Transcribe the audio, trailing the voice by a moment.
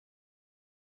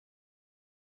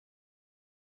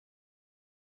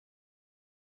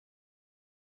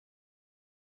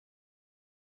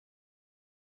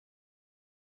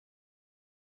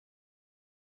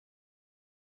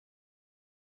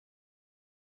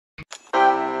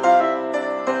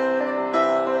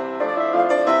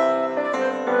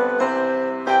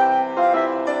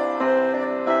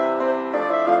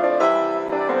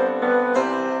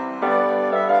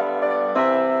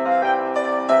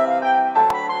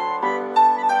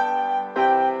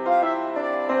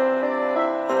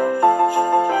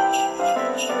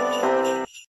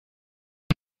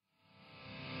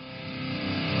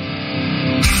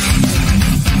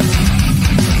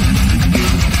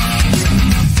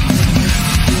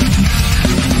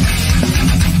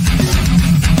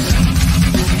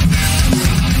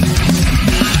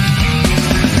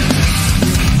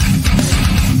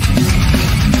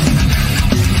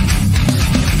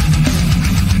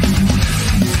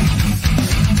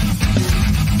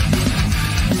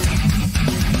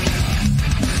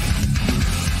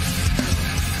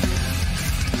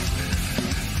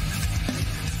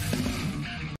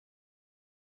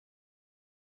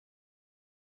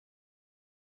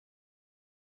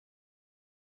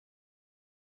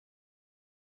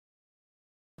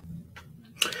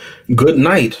Good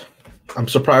night. I'm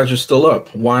surprised you're still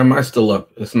up. Why am I still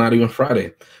up? It's not even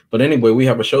Friday. But anyway, we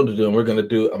have a show to do, and we're going to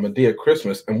do a Madea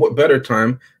Christmas. And what better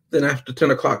time than after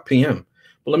 10 o'clock p.m.?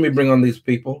 But let me bring on these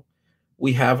people.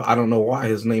 We have, I don't know why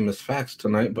his name is Fax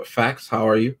tonight, but Fax, how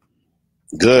are you?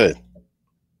 Good.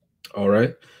 All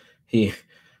right.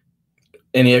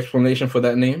 Any explanation for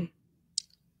that name?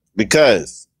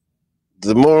 Because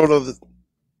the moral of the,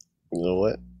 you know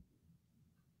what?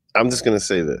 I'm just going to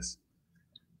say this.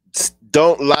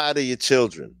 Don't lie to your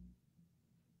children.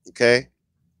 Okay?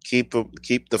 Keep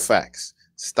the facts.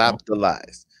 Stop the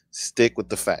lies. Stick with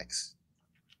the facts.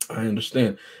 I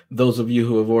understand. Those of you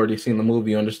who have already seen the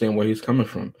movie understand where he's coming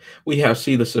from. We have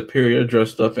C the Superior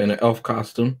dressed up in an elf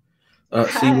costume.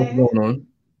 C, what's going on?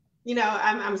 You know,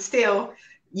 I'm still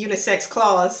unisex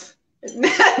clause.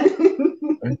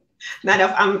 Not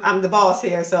elf. I'm the boss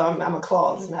here, so I'm a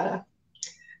clause, not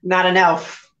an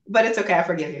elf. But it's okay. I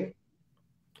forgive you.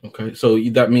 Okay, so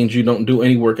that means you don't do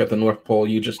any work at the North Pole.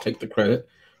 You just take the credit.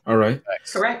 All right.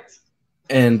 Correct.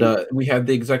 And we have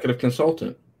the executive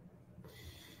consultant.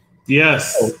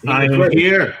 Yes, I am ready.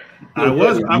 Here. I'm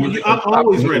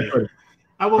always ready.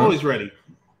 I'm always ready.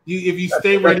 If you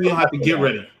stay ready, you'll have to get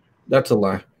ready. That's a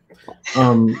lie.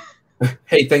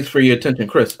 Hey, thanks for your attention,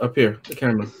 Chris. Up here, the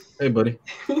camera. Hey, buddy.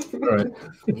 All right.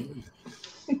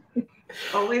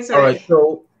 Always ready. All right.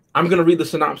 So I'm gonna read the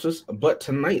synopsis, but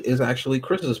tonight is actually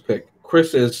Chris's pick.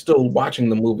 Chris is still watching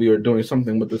the movie or doing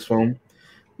something with his phone,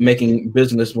 making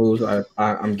business moves.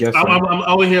 I'm guessing. I'm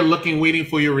over here waiting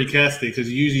for your recasting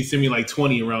because you usually send me like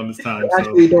 20 around this time. I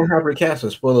actually don't have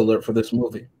recasting. Spoiler alert for this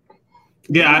movie.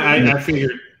 Yeah, I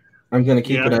figured. I'm gonna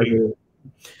keep it as it is.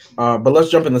 But let's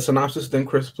jump in the synopsis then,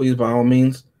 Chris, please, by all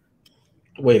means.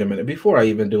 Wait a minute. Before I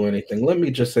even do anything, let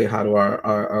me just say hi to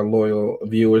our loyal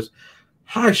viewers.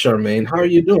 Hi, Charmaine. How are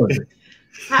you doing?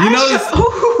 Hi,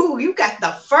 you got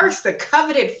the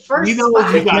coveted first. You know,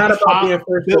 it's not about being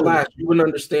first or last. You wouldn't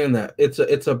understand that.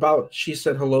 It's about she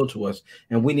said hello to us,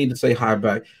 and we need to say hi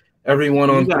back. Everyone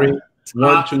on three.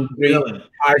 1, 2, 3.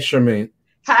 Hi, Charmaine.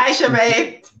 Hi,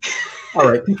 Charmaine. All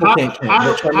right, people can't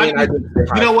count. Charmaine, I did say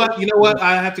hi. You know what?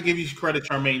 I have to give you credit,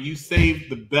 Charmaine. You saved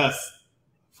the best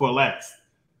for last.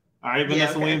 All right,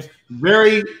 Vanessa Williams.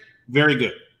 Very, very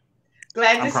good.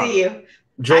 Glad to see you.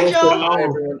 Joel. Hi, Joel. Hi,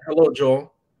 everyone. Hello,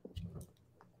 Joel.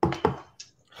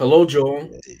 Hello,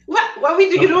 Joel. What are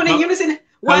we doing in unison?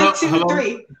 1, 2,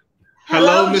 3.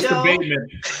 Hello, Mr. Joel. Bateman.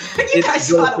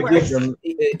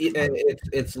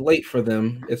 It's late for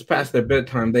them. It's past their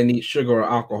bedtime. They need sugar or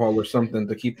alcohol or something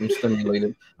to keep them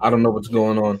stimulated. I don't know what's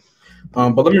going on.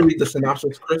 But let me read the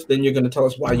synopsis, Chris. Then you're going to tell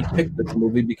us why you picked this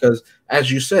movie because,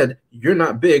 as you said, you're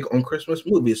not big on Christmas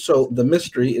movies, so the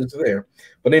mystery is there.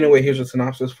 But anyway, here's a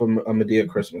synopsis for A Madea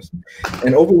Christmas.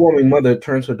 An overwhelming mother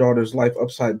turns her daughter's life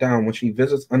upside down when she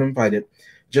visits uninvited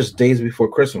just days before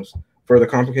Christmas. Further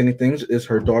complicating things is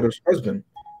her daughter's husband,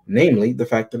 namely the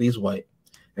fact that he's white.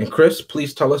 And Chris,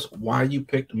 please tell us why you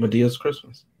picked Madea's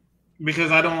Christmas.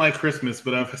 Because I don't like Christmas,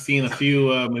 but I've seen a few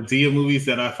Madea movies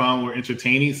that I found were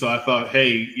entertaining. So I thought,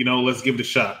 hey, let's give it a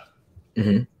shot.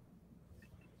 Mm-hmm.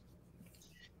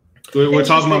 We're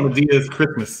talking about Madea's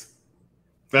Christmas.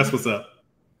 That's what's up.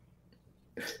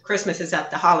 Christmas is up,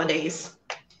 the holidays.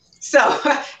 So,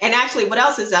 and actually what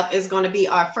else is up is going to be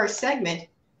our first segment,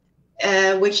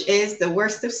 which is the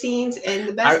worst of scenes and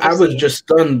the best I was just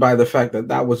stunned by the fact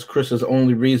that was Chris's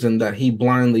only reason that he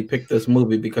blindly picked this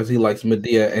movie because he likes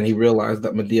Madea and he realized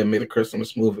that Madea made a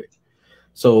Christmas movie.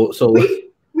 So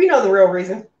we know the real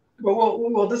reason, but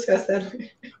we'll discuss that.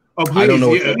 Oh, please. I don't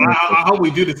know. I hope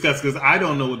we do discuss because I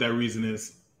don't know what that reason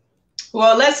is.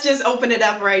 Well, let's just open it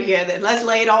up right here. Then let's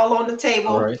lay it all on the table.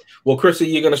 All right. Well, Chrissy,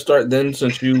 you're going to start then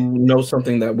since you know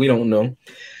something that we don't know.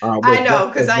 I know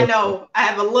because I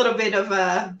have a little bit of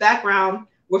a background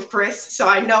with Chris, so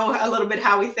I know a little bit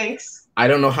how he thinks. I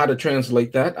don't know how to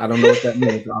translate that. I don't know what that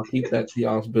means. I'll keep that to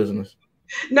y'all's business.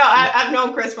 No, I've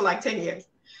known Chris for like 10 years.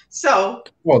 So.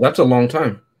 Well, that's a long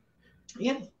time.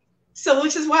 Yeah. So,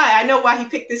 which is why I know why he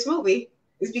picked this movie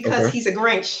is because he's a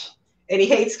Grinch and he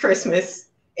hates Christmas.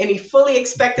 And he fully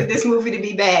expected this movie to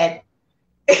be bad,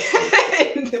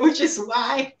 which is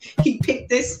why he picked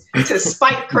this to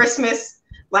spite Christmas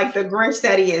like the Grinch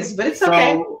that he is. But it's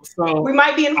okay. So we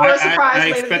might be in for a surprise. I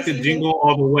expected Jingle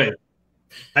All the Way.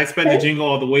 I expected Jingle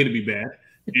All the Way to be bad,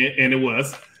 and it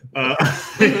was. But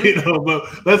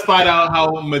let's find out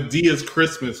how Madea's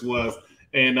Christmas was.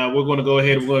 And we're going to go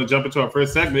ahead and we're going to jump into our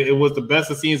first segment. It was the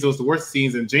best of scenes. It was the worst of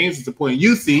scenes. And James is appointing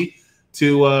UC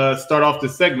to start off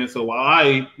this segment. So while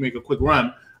I make a quick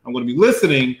run, I'm going to be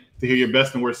listening to hear your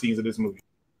best and worst scenes of this movie.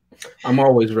 I'm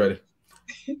always ready.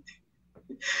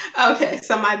 Okay,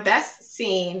 so my best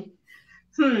scene.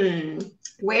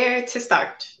 Where to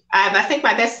start? I think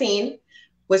my best scene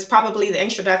was probably the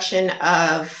introduction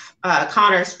of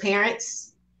Connor's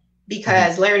parents,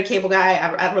 because Larry the Cable Guy,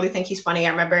 I really think he's funny. I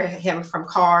remember him from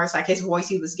Cars, like his voice,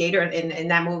 he was Gator in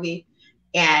that movie.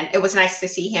 And it was nice to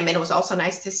see him. And it was also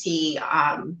nice to see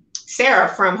Sarah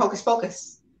from Hocus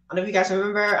Pocus. I don't know if you guys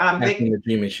remember.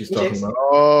 Dreamy, she's talking about.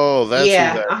 Oh,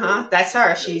 that's that's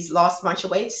her. She's lost a bunch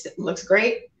of weight. Looks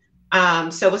great.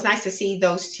 So it was nice to see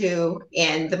those two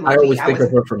in the movie. I always think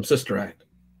of her from Sister Act.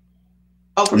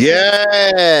 Oh,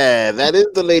 that is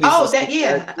the lady. Oh,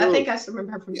 I think I still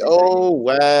remember her from Sister Act. Oh,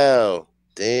 wow.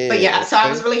 Damn. But yeah, so I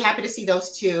was really happy to see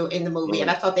those two in the movie, and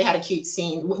I thought they had a cute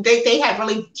scene. They had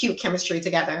really cute chemistry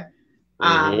together.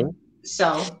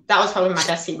 So that was probably my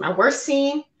best scene. My worst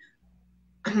scene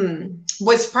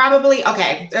was probably,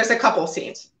 okay, there's a couple of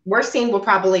scenes. Worst scene will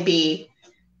probably be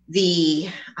the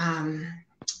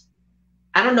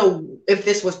I don't know if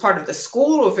this was part of the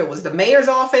school or if it was the mayor's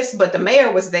office, but the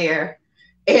mayor was there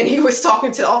and he was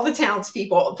talking to all the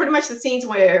townspeople. Pretty much the scenes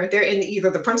where they're in either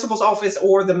the principal's office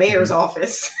or the mayor's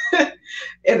office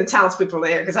and the townspeople are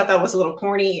there, because I thought it was a little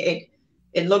corny.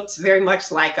 It looked very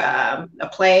much like a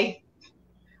play,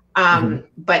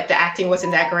 but the acting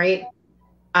wasn't that great.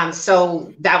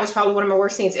 So that was probably one of my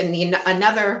worst scenes. And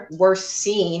another worst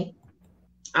scene,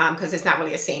 because it's not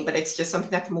really a scene, but it's just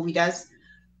something that the movie does,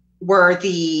 were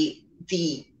the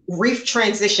brief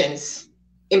transitions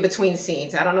in between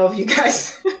scenes. I don't know if you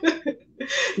guys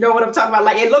know what I'm talking about.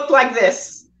 Like, it looked like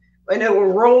this, and it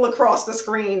will roll across the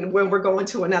screen when we're going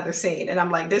to another scene. And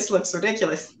I'm like, this looks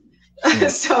ridiculous.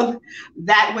 So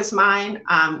that was mine,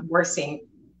 worst scene.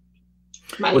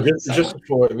 Well, just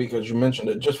for, because you mentioned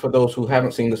it, just for those who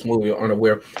haven't seen this movie or aren't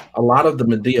aware, a lot of the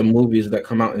Madea movies that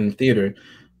come out in theater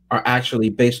are actually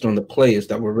based on the plays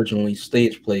that were originally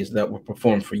stage plays that were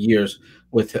performed for years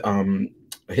with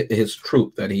his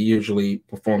troupe that he usually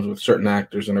performs with certain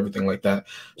actors and everything like that.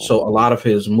 So a lot of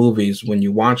his movies, when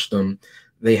you watch them,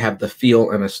 they have the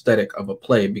feel and aesthetic of a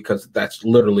play, because that's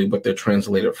literally what they're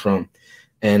translated from.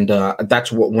 And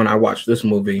that's what, when I watch this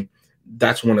movie,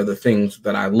 that's one of the things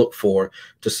that I look for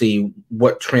to see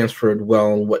what transferred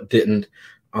well, what didn't,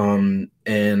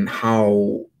 and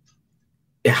how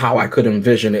I could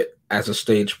envision it as a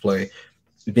stage play,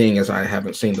 being as I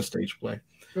haven't seen the stage play.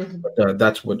 But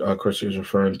that's what Chris is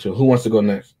referring to. Who wants to go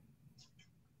next?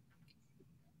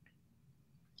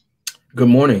 Good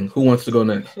morning. Who wants to go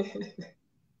next?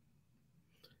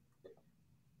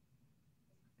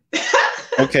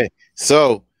 Okay,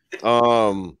 so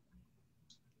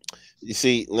you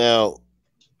see, now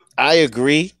I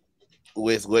agree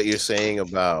with what you're saying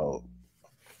about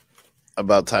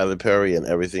Tyler Perry and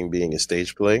everything being a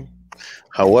stage play.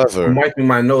 However, I'm wiping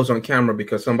my nose on camera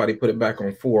because somebody put it back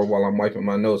on 4 while I'm wiping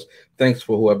my nose. Thanks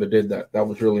for whoever did that. That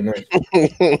was really nice.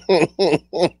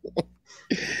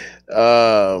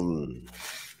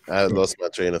 I lost my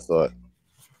train of thought.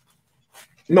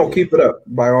 No, keep it up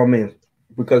by all means,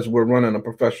 because we're running a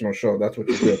professional show. That's what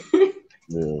you do.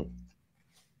 Yeah.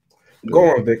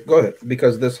 Go on, Vic. Go ahead,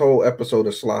 because this whole episode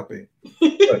is sloppy.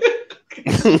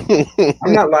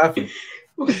 I'm not laughing.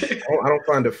 I don't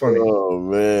find it funny. Oh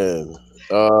man.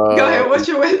 Go ahead. What's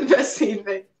your best scene,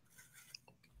 Vic?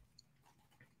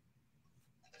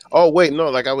 Oh wait, no.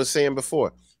 Like I was saying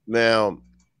before. Now,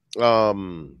 I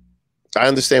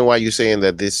understand why you're saying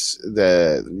that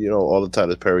all the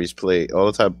Tyler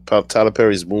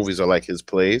Perry's movies are like his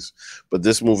plays, but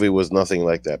this movie was nothing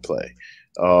like that play.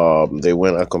 They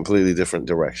went a completely different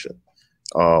direction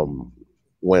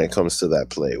when it comes to that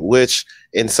play, which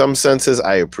in some senses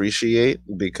I appreciate,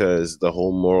 because the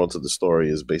whole moral to the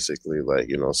story is basically like,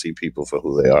 see people for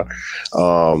who they are.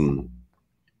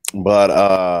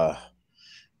 But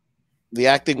the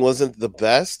acting wasn't the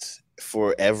best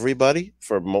for everybody.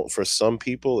 For some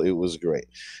people, it was great.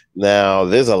 Now,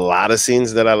 there's a lot of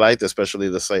scenes that I liked, especially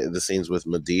the scenes with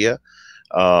Madea.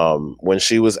 When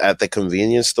she was at the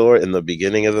convenience store in the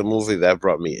beginning of the movie, that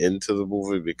brought me into the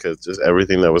movie, because just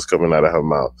everything that was coming out of her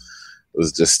mouth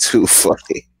was just too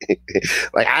funny.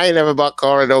 Like, I ain't never bought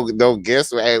Cora no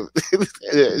gifts, man.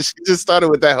 She just started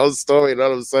with that whole story, and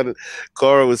all of a sudden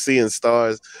Cora was seeing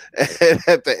stars. And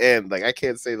at the end, like, I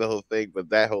can't say the whole thing, but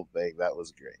that whole thing, that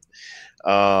was great.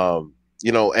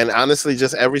 And honestly,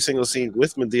 just every single scene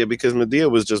with Madea, because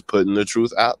Madea was just putting the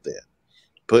truth out there.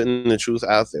 One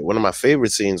of my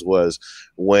favorite scenes was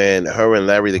when her and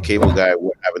Larry the Cable Guy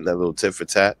were having that little tit for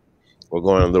tat. We're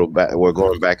going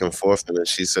back and forth, and then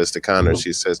she says to Connor,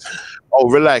 she says, "Oh,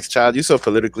 relax, child. You're so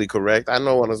politically correct. I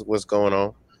know what's going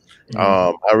on."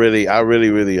 I really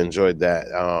enjoyed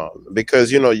that, because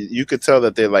you could tell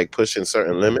that they're like pushing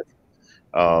certain limits,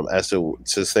 as to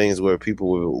things where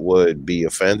people would be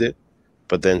offended,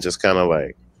 but then just kind of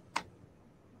like,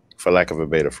 for lack of a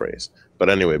better phrase. But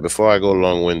anyway, before I go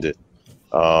long-winded,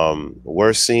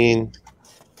 worst scene,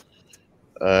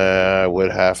 I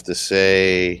would have to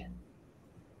say,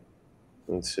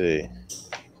 let's see.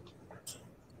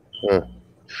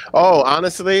 Oh,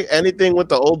 honestly, anything with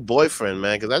the old boyfriend,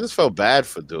 man, because I just felt bad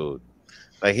for dude.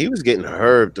 Like, he was getting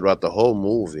hurt throughout the whole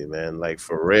movie, man. Like,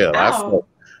 for real. Oh.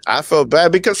 I felt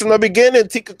bad because from the beginning,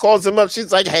 Tika calls him up.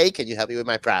 She's like, hey, can you help me with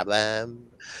my problem?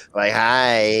 Like,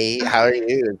 hi, how are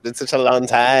you? It's been such a long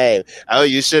time. Oh,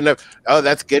 you shouldn't have. Oh,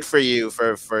 that's good for you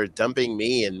for dumping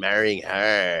me and marrying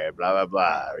her, blah, blah,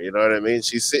 blah. You know what I mean?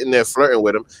 She's sitting there flirting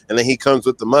with him, and then he comes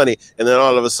with the money, and then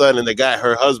all of a sudden, the guy,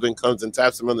 her husband, comes and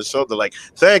taps him on the shoulder like,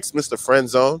 thanks, Mr.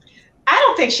 Friendzone. I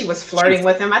don't think she was flirting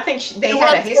with him. I think they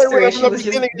had a history and she was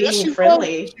just being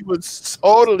friendly. She was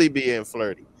totally being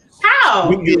flirty. How?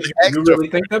 You really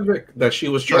think that, Vic, that she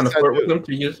was trying to flirt with him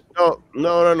to use?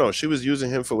 No. She was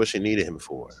using him for what she needed him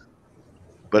for.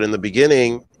 But in the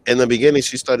beginning,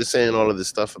 she started saying all of this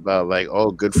stuff about like,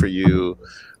 oh, good for you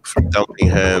for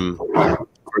dumping him, for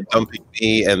dumping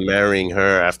me and marrying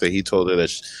her after he told her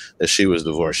that she was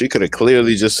divorced. She could have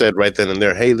clearly just said right then and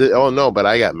there, hey, oh no, but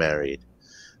I got married.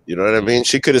 You know what I mean?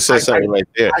 She could have said something right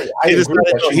there. He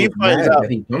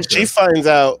finds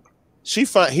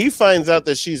out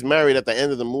that she's married at the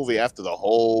end of the movie after the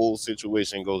whole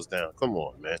situation goes down. Come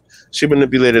on, man. She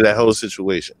manipulated that whole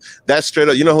situation. That's straight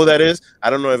up. You know who that is?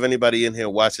 I don't know if anybody in here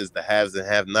watches The Haves and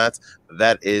Have-Nots, but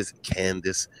that is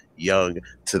Candace Young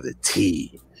to the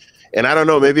T. And I don't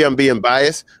know, maybe I'm being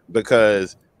biased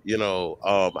because, you know,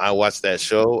 I watched that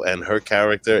show and her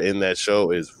character in that show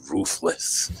is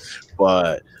ruthless.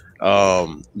 But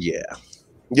yeah,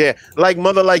 like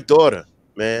mother, like daughter,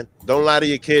 man. Don't lie to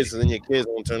your kids, and then your kids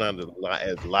won't turn out to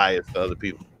liars to other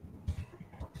people.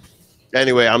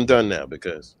 Anyway, I'm done now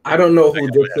because I don't know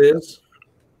who this is,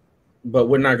 but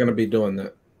we're not going to be doing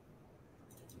that.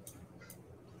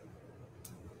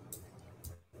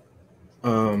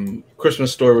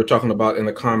 Christmas Story. We're talking about in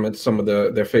the comments some of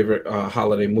their favorite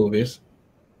holiday movies.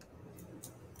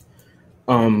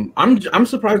 I'm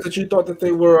surprised that you thought that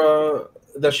they were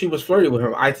that she was flirty with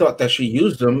him. I thought that she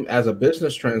used them as a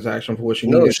business transaction for what she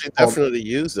needed. She definitely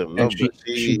used them. And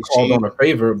she called on a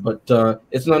favor, but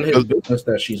it's none of his business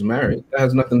that she's married. That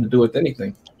has nothing to do with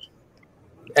anything.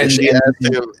 And she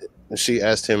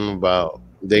asked him about.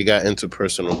 They got into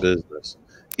personal business.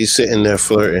 He's sitting there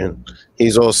flirting.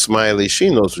 He's all smiley. She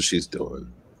knows what she's doing.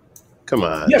 Come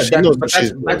on. Yeah, she knows what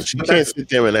she's doing. She can't sit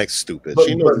there and act stupid.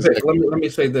 She knows. Let me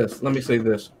say this.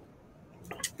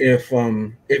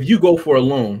 If you go for a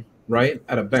loan, right,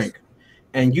 at a bank,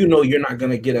 and you know you're not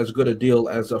going to get as good a deal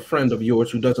as a friend of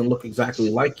yours who doesn't look exactly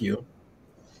like you,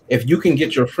 if you can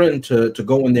get your friend to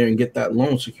go in there and get that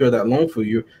loan, secure that loan for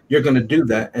you, you're going to do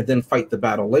that and then fight the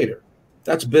battle later.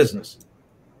 That's business.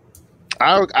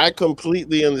 I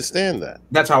completely understand that.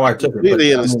 That's how I took it.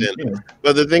 Completely understand that.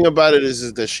 But the thing about it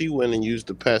is that she went and used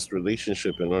the past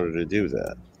relationship in order to do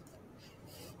that.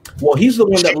 Well, he's the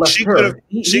one that left her.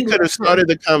 She could have started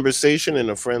the conversation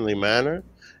in a friendly manner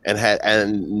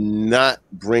and not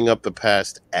bring up the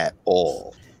past at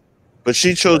all. But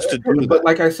she chose to do that. But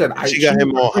like I said, she got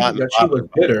him all hot. That she was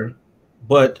bitter,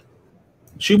 but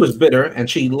she was bitter and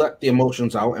she let the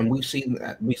emotions out. And we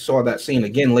saw that scene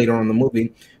again later on in the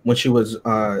movie when she was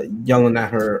yelling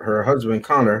at her husband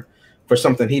Connor for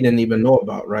something he didn't even know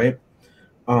about, right?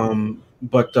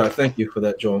 But thank you for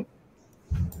that, Joel.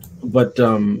 But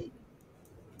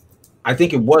I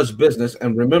think it was business.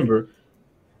 And remember,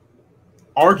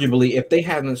 arguably, if they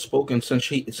hadn't spoken since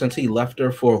he left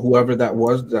her for whoever that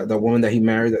was, the woman that he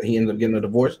married, that he ended up getting a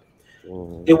divorce,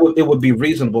 it would be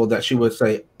reasonable that she would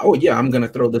say, "Oh yeah, I'm going to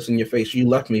throw this in your face. You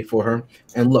left me for her,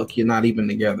 and look, you're not even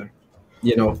together."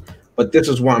 You know. But this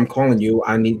is why I'm calling you.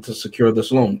 I need to secure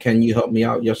this loan. Can you help me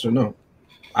out? Yes or no?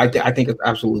 I think it's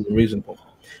absolutely reasonable.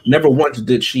 Never once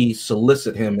did she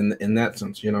solicit him in that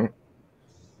sense, you know.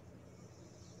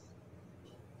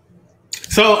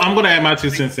 So I'm going to add my 2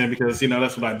 cents in because, you know,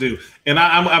 that's what I do. And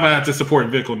I'm going to have to support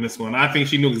Vic on this one. I think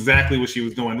she knew exactly what she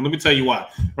was doing. And let me tell you why,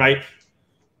 right?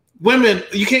 Women,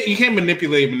 you can't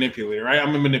manipulate, right?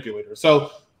 I'm a manipulator.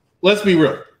 So let's be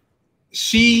real.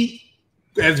 She,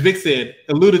 as Vic said,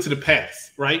 alluded to the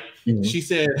past, right? Mm-hmm. She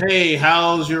said, hey,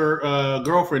 how's your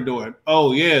girlfriend doing?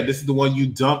 Oh, yeah, this is the one you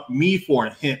dumped me for.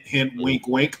 Hint, hint, wink,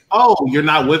 wink. Oh, you're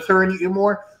not with her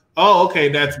anymore? Oh, okay,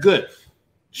 that's good.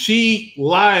 She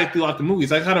lied throughout the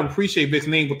movies. I kind of appreciate Vic's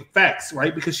name with the facts,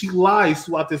 right? Because she lies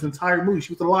throughout this entire movie.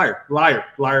 She was a liar,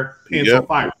 pants on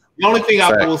fire. The only thing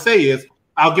I will say is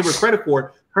I'll give her credit for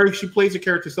it She plays the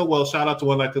character so well. Shout out to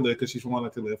One Life to Live, because she's from One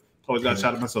Life to Live. Always got to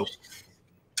shout out myself.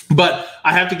 But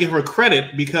I have to give her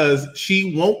credit because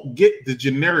she won't get the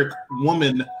generic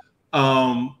woman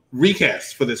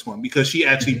recast for this one, because she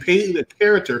actually played a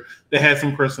character that has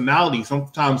some personality.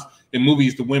 Sometimes in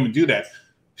movies, the women do that.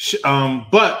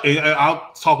 But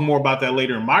I'll talk more about that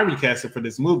later in my recasting for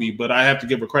this movie. But I have to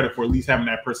give her credit for at least having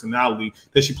that personality,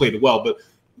 that she played it well. But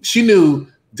she knew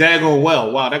daggone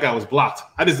well. Wow, that guy was blocked.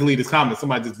 I just deleted his comment.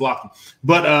 Somebody just blocked him.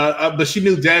 But she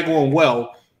knew daggone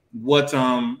well what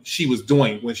she was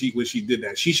doing when she did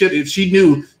that. If she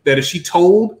knew that if she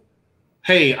told,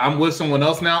 hey, I'm with someone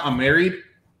else now, I'm married,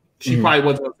 she probably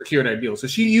wasn't going to secure that deal. So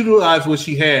she utilized what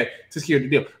she had to secure the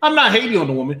deal. I'm not hating on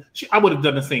the woman. I would have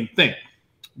done the same thing.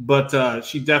 But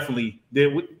she definitely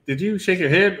did. Did you shake your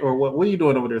head, or what? What are you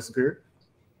doing over there, Superior?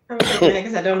 I'm shaking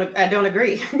because I don't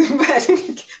agree.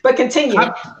 but continue.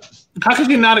 How could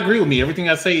you not agree with me? Everything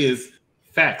I say is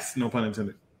facts, no pun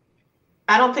intended.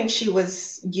 I don't think she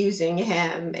was using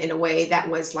him in a way that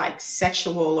was like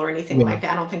sexual or anything like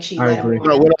that. I don't think she let him.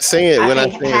 No, when I say it,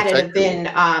 had it have been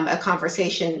a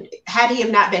conversation, had he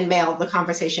have not been male, the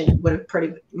conversation would have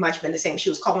pretty much been the same. She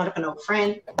was calling up an old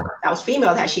friend that was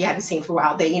female that she hadn't seen for a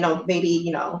while. They, maybe,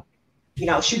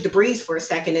 shoot the breeze for a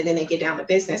second, and then they get down to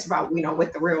business about,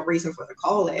 what the real reason for the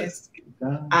call is.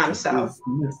 So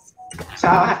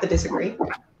I'll have to disagree.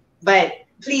 But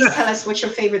please tell us what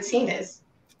your favorite scene is.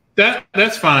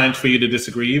 That's fine for you to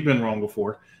disagree. You've been wrong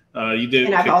before. You did,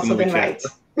 and I've also been right.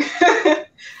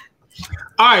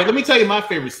 All right, let me tell you my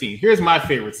favorite scene. Here's my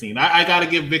favorite scene. I got to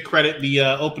give Vic credit. The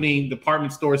opening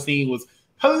department store scene was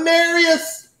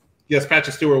hilarious. Yes,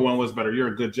 Patrick Stewart one was better. You're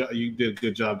a good job. You did a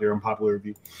good job there on Popular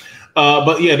Review.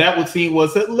 But yeah, that scene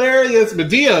was hilarious.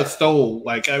 Madea stole.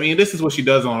 This is what she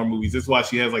does on her movies. This is why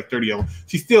she has like 30 of them.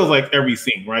 She steals like every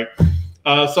scene, right?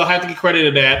 So I have to give credit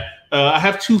to that. I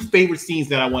have two favorite scenes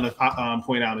that I want to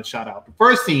point out and shout out. The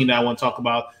first scene that I want to talk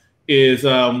about is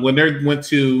when they went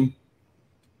to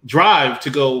drive to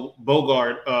go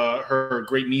bogart her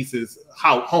great niece's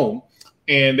home,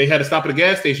 and they had to stop at a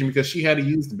gas station because she had to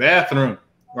use the bathroom,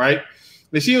 right?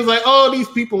 And she was like, "Oh, these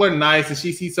people are nice," and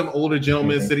she sees some older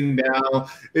gentleman sitting down. And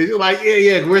she's like,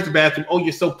 "Yeah, where's the bathroom? Oh,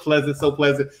 you're so pleasant, so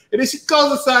pleasant." And then she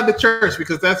goes inside the church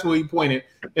because that's where he pointed.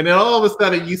 And then all of a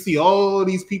sudden, you see all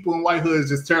these people in white hoods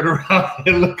just turn around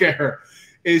and look at her.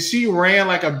 And she ran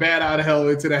like a bat out of hell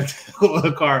into that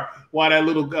car while that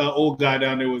little old guy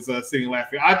down there was sitting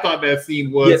laughing. I thought that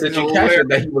scene was. Yeah, did you catch it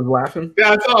that he was laughing?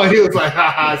 Yeah, I saw. He was like, "Ha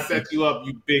ha, set you up,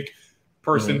 you big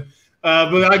person."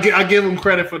 But I give him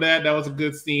credit for that. That was a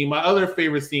good scene. My other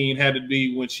favorite scene had to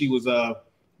be when she was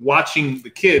watching the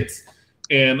kids,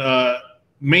 and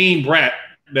Maine Brat,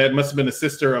 that must have been the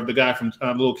sister of the guy from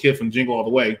little kid from Jingle All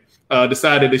the Way,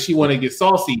 decided that she wanted to get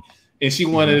saucy, and she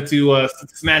wanted to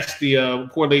snatch the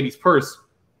poor lady's purse.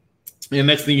 And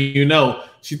next thing you know,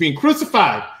 she's being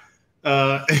crucified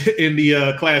in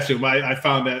the classroom. I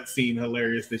found that scene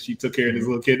hilarious that she took care of this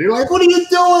little kid. They're like, "What are you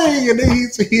doing?" And then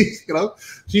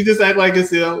she just act like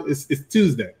it's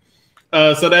Tuesday.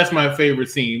 So that's my favorite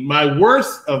scene. My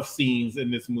worst of scenes in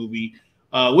this movie,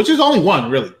 which is only one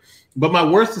really, but my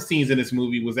worst of scenes in this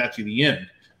movie was actually the end.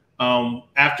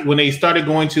 After when they started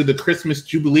going to the Christmas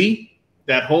Jubilee,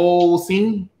 that whole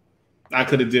scene, I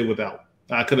could have did without.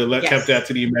 I could have kept that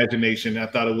to the imagination. I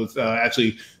thought it was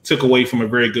actually took away from a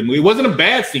very good movie. It wasn't a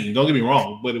bad scene, don't get me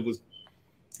wrong, but it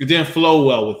didn't flow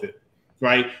well with it,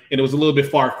 right? And it was a little bit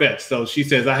far-fetched. So she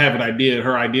says, "I have an idea."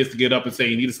 Her idea is to get up and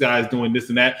say, "This guy is doing this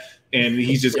and that," and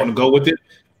he's just going to go with it.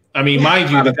 I mean, mind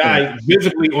you, the guy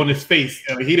visibly on his face,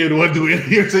 he didn't want to do it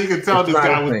here, so you can tell this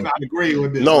guy was not agreeing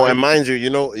with this. No, and mind you, you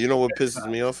know what pisses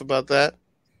me off about that?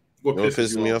 What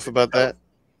pisses me off about that?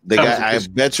 The guy,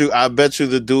 I bet you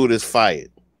the dude is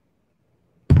fired.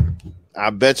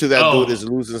 I bet you that dude is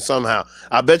losing somehow.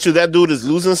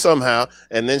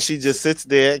 And then she just sits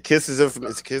there, kisses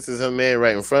her man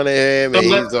right in front of him, and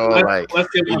he's all like,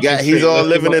 he's all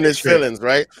living in his feelings,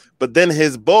 right? But then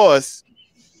his boss,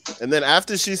 and then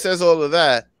after she says all of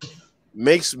that,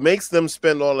 makes them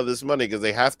spend all of this money because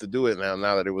they have to do it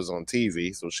now that it was on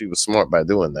TV. So she was smart by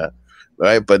doing that,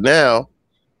 right? But now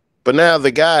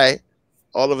the guy,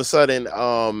 all of a sudden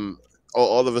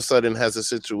has a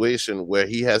situation where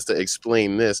he has to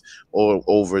explain this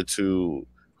over to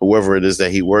whoever it is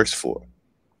that he works for,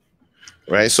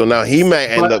 right? So now he might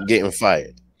end up getting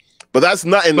fired, but that's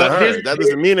nothing to her. That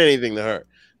doesn't mean anything to her.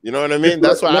 You know what I mean?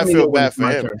 That's why I feel bad for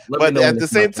him. But at the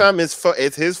same time,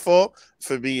 it's his fault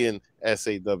for being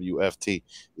SAWFT.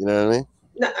 You know what I mean?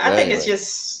 No, I think it's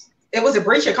just it was a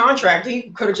breach of contract.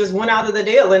 He could have just went out of the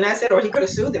deal and that's it, or he could have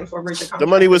sued them for a breach of contract. The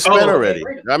money was spent already.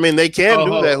 Okay. I mean, they can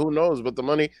do that. Who knows? But the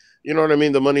money, you know what I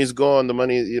mean? The money's gone. The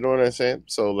money, you know what I'm saying?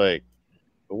 So, like,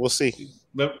 we'll see.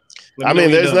 I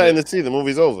mean, there's nothing to see. The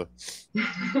movie's over.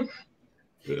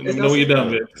 Let me know when you're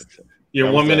done with it.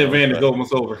 Your 1 minute advantage is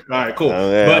almost over. All right, cool.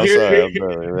 Yeah,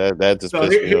 but that just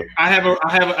pissed me off. I have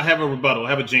a rebuttal. I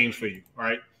have a James for you. All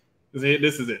right.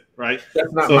 This is it, right?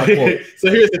 That's not my quote. So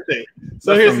here's the thing.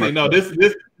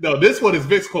 This one is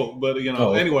Vic's quote, but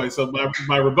anyway. So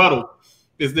my rebuttal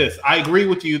is this: I agree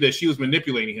with you that she was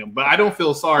manipulating him, but I don't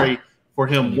feel sorry for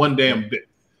him one damn bit.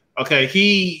 Okay,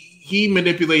 he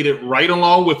manipulated right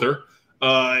along with her.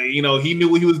 He knew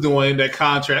what he was doing. That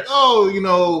contract.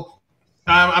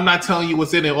 I'm not telling you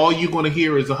what's in it. All you're going to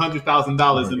hear is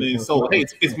 $100,000, and then so hey,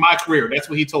 it's my career. That's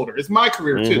what he told her. It's my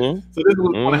career too. So this is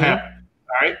what's going to happen.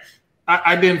 All right.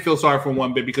 I didn't feel sorry for him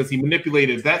one bit because he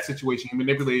manipulated that situation. He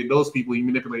manipulated those people. He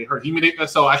manipulated her.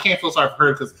 So I can't feel sorry for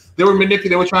her because they were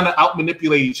They were trying to out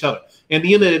manipulate each other. And at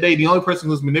the end of the day, the only person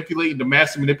who was manipulating, the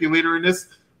master manipulator in this,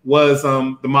 was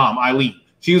the mom, Eileen.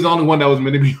 She was the only one that was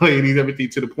manipulating everything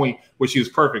to the point where she was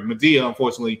perfect. Madea,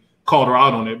 unfortunately, called her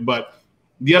out on it. But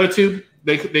the other two,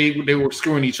 they were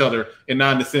screwing each other, and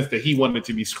not in the sense that he wanted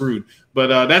to be screwed.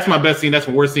 But that's my best scene. That's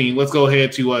what we're seeing. Let's go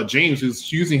ahead to James,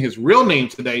 who's using his real name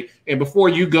today. And before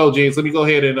you go, James, let me go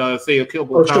ahead and say a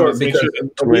couple of comments.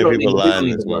 We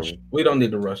don't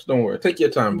need to rush. Don't worry. Take your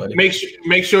time, buddy.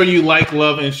 Make sure you like,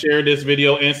 love, and share this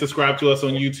video, and subscribe to us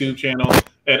on YouTube channel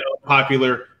at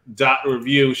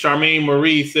Unpopular.review. Charmaine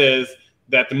Marie says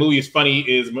that the movie is funny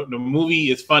is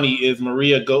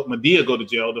Madea go to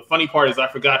jail. The funny part is I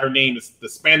forgot her name is the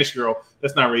Spanish girl.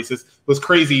 That's not racist. It was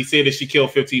crazy. He said that she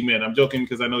killed 15 men. I'm joking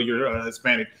because I know you're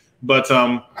Hispanic. But you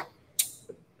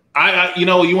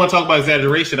want to talk about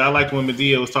exaggeration. I liked when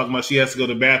Madea was talking about she has to go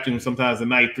to the bathroom sometimes a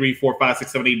night 3, 4, 5,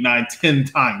 6, 7, 8, 9, 10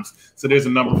 times. So there's a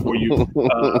number for you.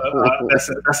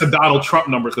 That's a Donald Trump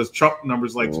number because Trump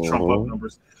numbers like to trump up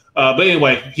numbers. But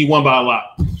anyway, he won by a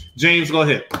lot. James, go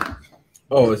ahead.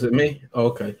 Oh, is it me? Oh,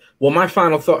 okay. Well, my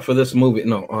final thought for this movie.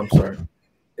 No, I'm sorry.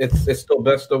 It's still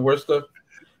best of worst of.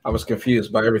 I was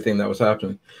confused by everything that was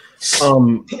happening.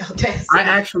 I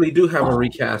actually do have a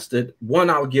recasted. One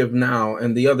I'll give now,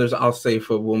 and the others I'll save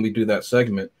for when we do that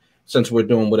segment. Since we're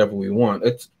doing whatever we want,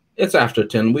 it's after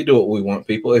 10. We do what we want,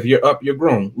 people. If you're up, you're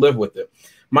grown. Live with it.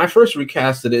 My first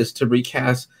recasted is to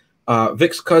recast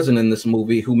Vic's cousin in this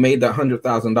movie, who made that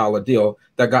 $100,000 deal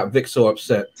that got Vic so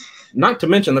upset. Not to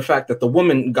mention the fact that the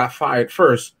woman got fired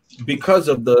first because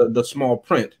of the small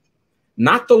print.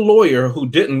 Not the lawyer who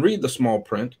didn't read the small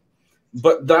print,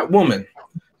 but that woman.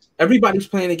 Everybody's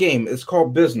playing a game. It's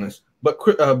called business. But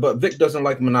Vic doesn't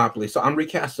like Monopoly. So I'm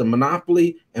recasting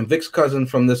Monopoly and Vic's cousin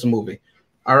from this movie.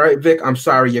 All right, Vic, I'm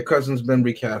sorry. Your cousin's been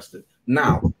recasted.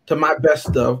 Now, to my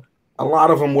best of, a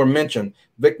lot of them were mentioned.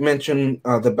 Vic mentioned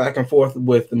the back and forth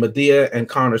with Madea and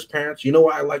Connor's parents. You know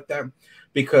why I like that?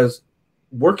 Because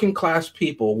working class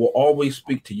people will always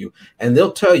speak to you, and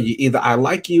they'll tell you either I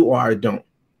like you or I don't.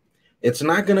 It's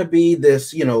not going to be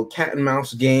this, cat and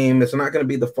mouse game. It's not going to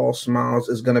be the false smiles.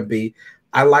 It's going to be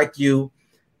I like you,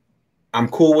 I'm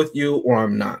cool with you, or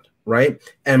I'm not, right?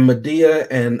 And Madea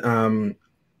and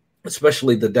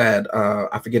especially the dad,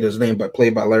 I forget his name, but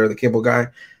played by Larry the Cable Guy,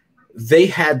 they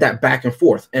had that back and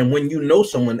forth. And when you know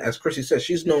someone, as Chrissy said,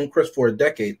 she's known Chris for a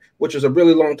decade, which is a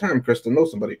really long time, Chris, to know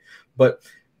somebody. But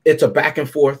it's a back and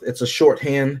forth. It's a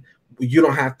shorthand. You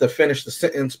don't have to finish the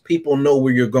sentence. People know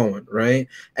where you're going, right?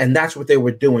 And that's what they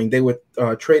were doing. They were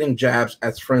trading jabs,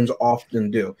 as friends often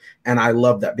do. And I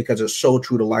love that because it's so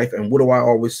true to life. And what do I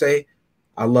always say?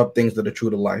 I love things that are true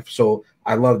to life. So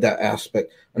I love that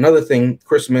aspect. Another thing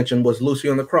Chris mentioned was Lucy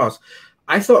on the Cross.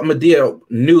 I thought Madea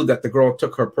knew that the girl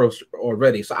took her purse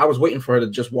already. So I was waiting for her to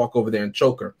just walk over there and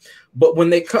choke her. But when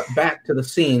they cut back to the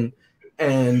scene,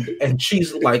 and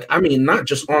she's like, I mean, not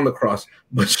just on the cross,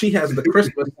 but she has the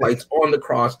Christmas lights on the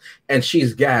cross and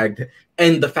she's gagged.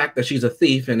 And the fact that she's a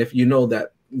thief, and if you know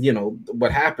that,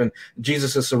 what happened,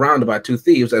 Jesus is surrounded by two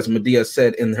thieves, as Madea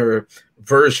said in her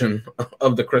version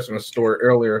of the Christmas story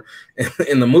earlier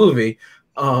in the movie.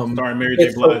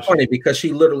 It's so funny because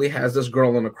she literally has this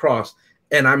girl on the cross.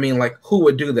 And I mean, like, who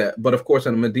would do that? But of course,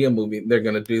 in a Madea movie, they're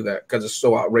going to do that because it's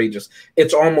so outrageous.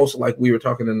 It's almost like we were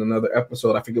talking in another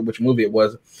episode, I forget which movie it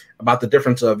was, about the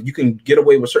difference of you can get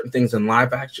away with certain things in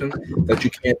live action that you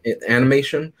can't in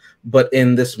animation. But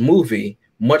in this movie,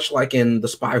 much like in The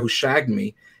Spy Who Shagged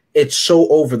Me, it's so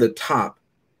over the top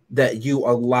that you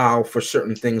allow for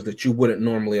certain things that you wouldn't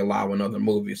normally allow in other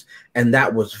movies. And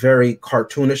that was very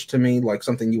cartoonish to me, like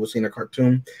something you would see in a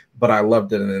cartoon, but I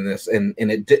loved it in this. And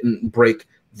it didn't break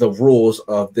the rules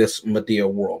of this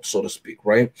Madea world, so to speak,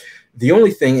 right? The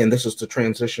only thing, and this is to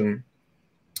transition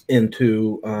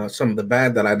into some of the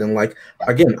bad that I didn't like.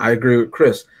 Again, I agree with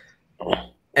Chris.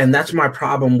 And that's my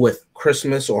problem with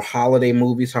Christmas or holiday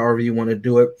movies, however you want to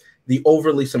do it. The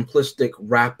overly simplistic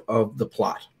wrap of the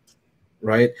plot,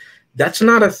 right? That's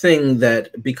not a thing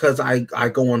that because I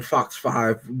go on Fox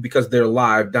 5 because they're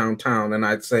live downtown and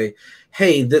I'd say,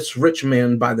 hey, this rich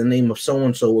man by the name of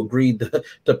so-and-so agreed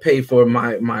to pay for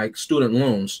my student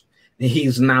loans.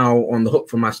 He's now on the hook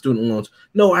for my student loans.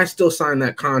 No, I still sign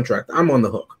that contract. I'm on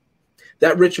the hook.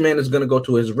 That rich man is going to go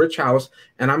to his rich house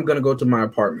and I'm going to go to my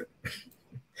apartment.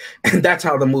 And that's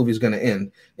how the movie's going to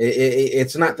end.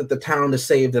 It's not that the town is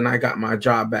saved and I got my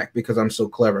job back because I'm so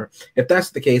clever. If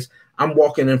that's the case, I'm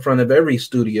walking in front of every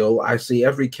studio. I see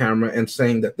every camera and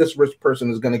saying that this rich person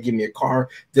is going to give me a car.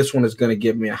 This one is going to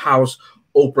give me a house.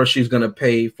 Oprah, she's going to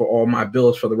pay for all my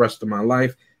bills for the rest of my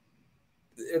life.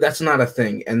 That's not a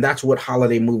thing. And that's what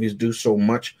holiday movies do so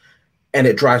much. And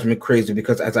it drives me crazy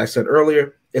because, as I said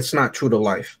earlier, it's not true to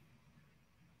life.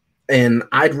 And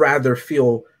I'd rather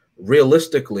feel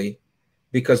realistically,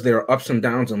 because there are ups and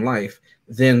downs in life,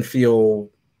 than feel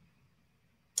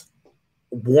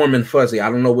warm and fuzzy.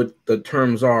 I don't know what the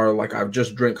terms are, like I've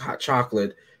just drank hot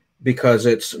chocolate because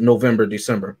it's November,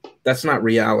 December. That's not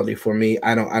reality for me.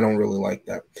 I don't really like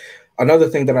that. Another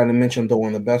thing that I mentioned though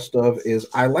on the best of is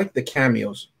I like the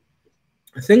cameos.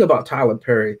 The thing about Tyler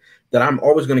Perry that I'm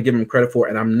always going to give him credit for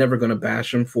and I'm never going to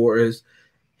bash him for is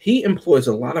he employs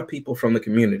a lot of people from the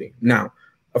community. Now,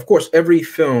 of course, every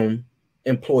film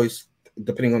employs,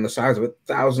 depending on the size of it,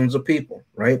 thousands of people,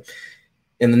 right?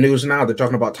 In the news now, they're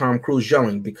talking about Tom Cruise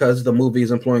yelling because the movie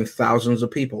is employing thousands of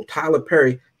people. Tyler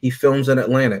Perry, he films in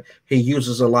Atlanta. He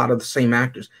uses a lot of the same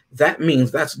actors. That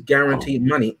means that's guaranteed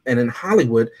money. And in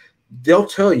Hollywood, they'll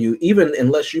tell you, even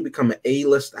unless you become an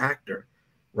A-list actor,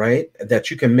 right, that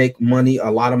you can make money,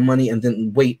 a lot of money, and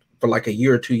then wait for like a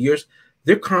year or 2 years,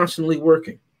 they're constantly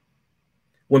working.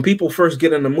 When people first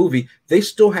get in a movie, they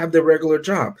still have their regular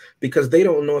job because they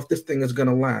don't know if this thing is going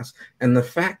to last. And the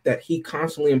fact that he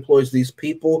constantly employs these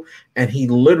people and he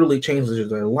literally changes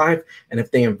their life, and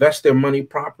if they invest their money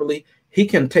properly, he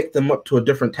can take them up to a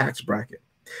different tax bracket.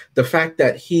 The fact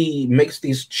that he makes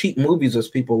these cheap movies, as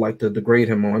people like to degrade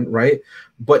him on, right?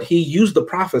 But he used the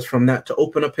profits from that to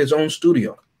open up his own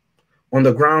studio on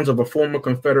the grounds of a former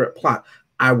Confederate plot.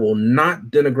 I will not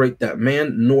denigrate that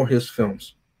man nor his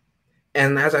films.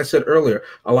 And as I said earlier,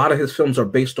 a lot of his films are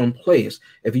based on plays.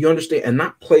 If you understand, and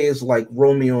not plays like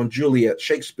Romeo and Juliet,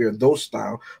 Shakespeare, those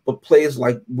style, but plays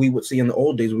like we would see in the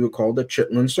old days, we would call the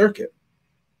Chitlin Circuit,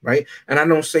 right? And I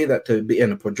don't say that to be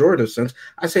in a pejorative sense.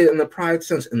 I say it in the pride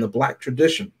sense, in the Black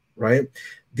tradition, right?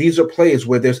 These are plays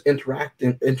where there's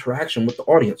interaction with the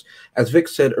audience. As Vic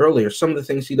said earlier, some of the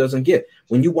things he doesn't get.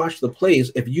 When you watch the plays,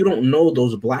 if you don't know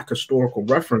those Black historical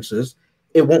references,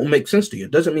 it won't make sense to you.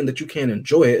 It doesn't mean that you can't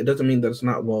enjoy it. It doesn't mean that it's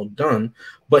not well done,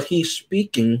 but he's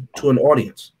speaking to an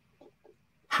audience.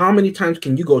 How many times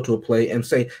can you go to a play and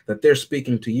say that they're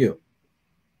speaking to you?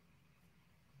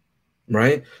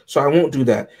 Right? So I won't do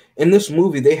that. In this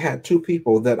movie, they had two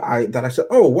people that I said,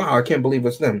 oh, wow, I can't believe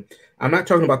it's them. I'm not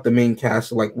talking about the main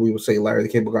cast, like we would say Larry the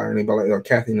Cable Guy or anybody like, or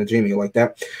Kathy Najimy like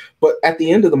that. But at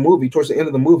the end of the movie, towards the end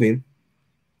of the movie,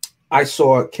 I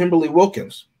saw Kimberly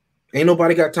Wilkins. Ain't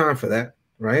nobody got time for that.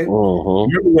 Right?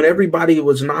 Remember when everybody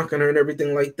was knocking her and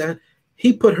everything like that?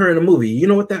 He put her in a movie. You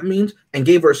know what that means? And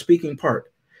gave her a speaking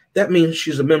part. That means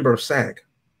she's a member of SAG.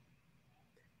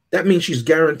 That means she's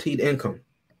guaranteed income.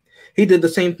 He did the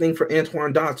same thing for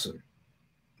Antoine Dodson,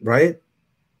 right?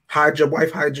 Hide your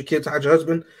wife, hide your kids, hide your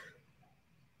husband.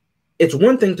 It's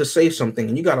one thing to say something,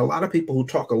 and you got a lot of people who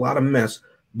talk a lot of mess,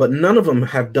 but none of them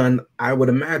have done, I would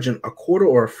imagine, a quarter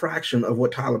or a fraction of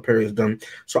what Tyler Perry has done.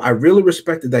 So I really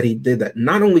respected that he did that.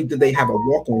 Not only did they have a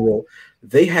walking role,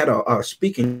 they had a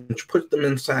speaking, which put them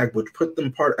in SAG, which put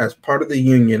them as part of the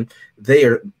union. They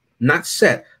are not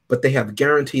set, but they have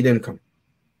guaranteed income.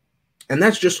 And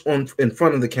that's just in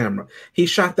front of the camera. He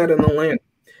shot that in Atlanta.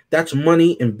 That's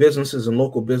money in businesses and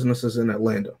local businesses in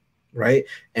Atlanta, right?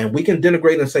 And we can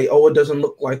denigrate and say, oh, it doesn't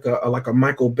look like a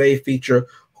Michael Bay feature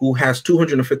who has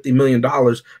 $250 million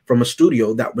from a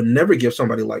studio that would never give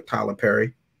somebody like Tyler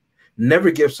Perry, never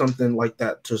give something like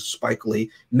that to Spike Lee,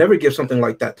 never give something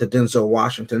like that to Denzel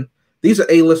Washington. These are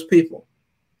A-list people.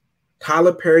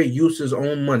 Tyler Perry used his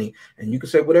own money, and you can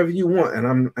say whatever you want.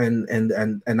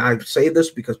 And I say this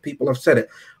because people have said it.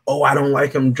 Oh, I don't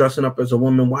like him dressing up as a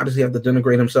woman. Why does he have to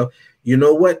denigrate himself? You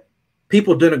know what?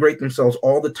 People denigrate themselves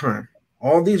all the time.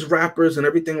 all these rappers and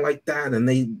everything like that, and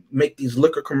they make these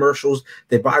liquor commercials.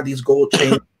 They buy these gold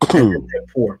chains and they're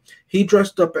poor. He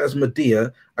dressed up as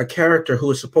Madea, a character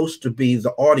who is supposed to be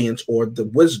the audience or the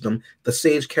wisdom, the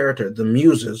sage character, the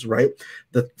muses, right?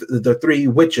 The three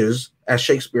witches, as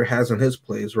Shakespeare has in his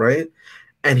plays, right?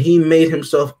 And he made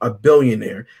himself a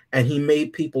billionaire, and he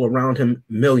made people around him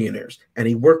millionaires, and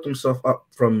he worked himself up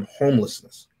from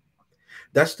homelessness.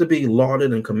 That's to be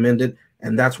lauded and commended,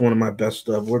 and that's one of my best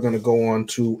stuff. We're going to go on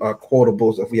to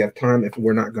quotables if we have time, if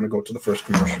we're not going to go to the first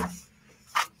commercial.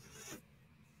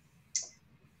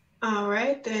 All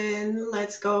right, then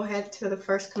let's go ahead to the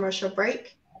first commercial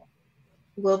break.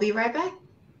 We'll be right back.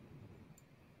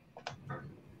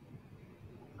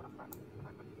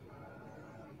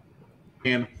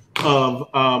 And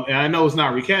I know it's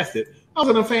not recasted. I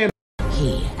was a fan.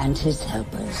 He and his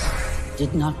helpers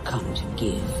did not come to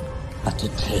give, but to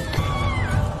take.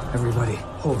 Everybody,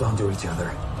 hold on to each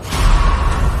other.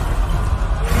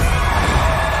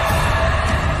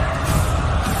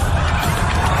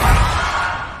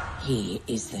 He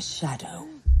is the shadow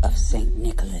of Saint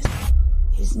Nicholas.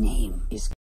 His name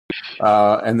is...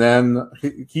 And then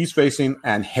he's facing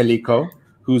Angelico,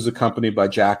 who's accompanied by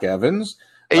Jack Evans.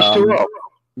 H2O.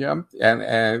 Yeah,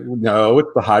 and no, it's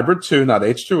the hybrid 2, not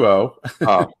H2O.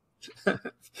 Oh.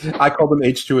 I call them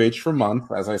H2H for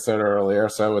month, as I said earlier.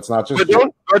 So it's not just.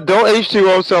 But don't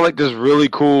H2O sound like this really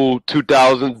cool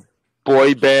 2000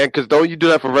 boy band? Because don't you do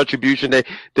that for Retribution? They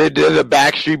did the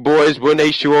Backstreet Boys. Wouldn't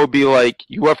H2O be like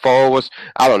UFO was?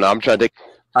 I don't know. I'm trying to think.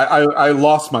 I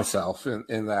lost myself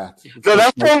in that. No,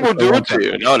 that song will do it to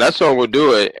you. No, that song will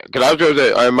do it. Because I was going to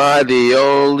say, am I the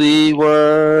only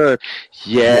one?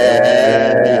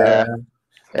 Yeah.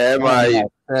 Am I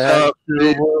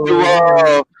something to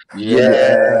all?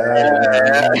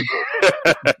 Yeah.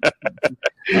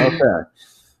 Okay.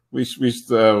 We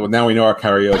now we know our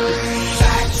karaoke.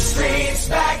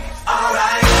 Back, all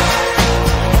right.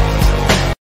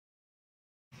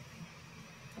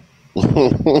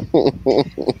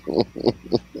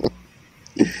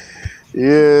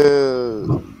 Yeah,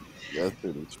 that's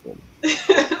pretty funny.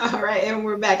 All right, and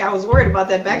we're back. I was worried about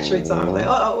that Backstreet song. Like,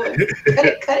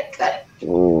 cut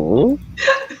it.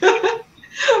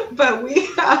 But we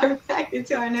are back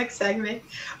into our next segment,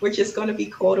 which is going to be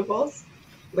quotables,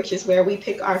 which is where we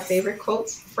pick our favorite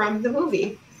quotes from the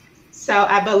movie. So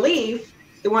I believe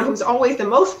the one who's always the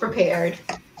most prepared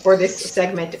for this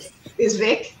segment is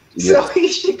Vic. Yeah. So he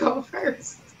should go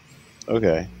first.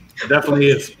 Okay. Definitely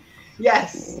is.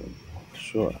 Yes.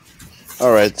 Sure.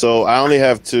 All right. So I only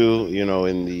have two,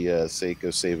 in the sake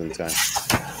of saving time.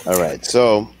 All right.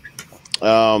 So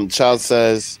Child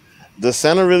says, does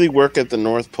Santa really work at the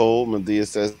North Pole? Madea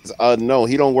says, no,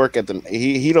 he don't work at the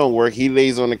he don't work. He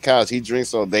lays on the couch. He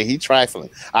drinks all day. He trifling.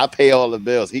 I pay all the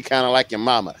bills. He kind of like your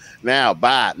mama. Now,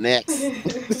 bye. Next. It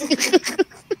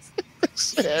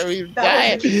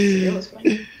was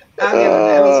funny.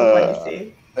 That was a funny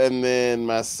scene. And then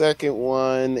my second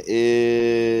one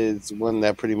is one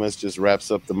that pretty much just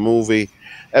wraps up the movie.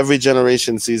 Every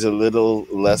generation sees a little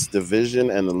less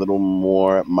division and a little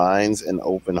more minds and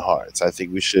open hearts. I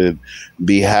think we should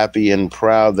be happy and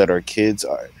proud that our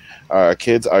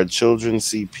children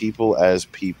see people as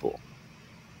people.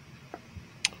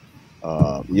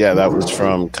 Yeah, that was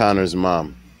from Connor's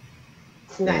mom.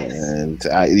 Nice. And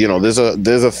there's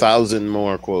 1,000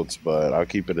 more quotes, but I'll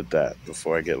keep it at that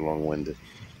before I get long-winded.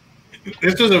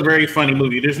 This was a very funny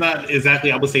movie. There's not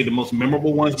exactly, I would say, the most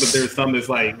memorable ones, but there's some that's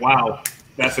like, wow,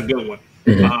 that's a good one.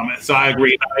 Mm-hmm. So I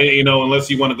agree. Unless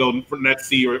you want to go for next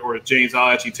C or James,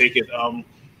 I'll actually take it.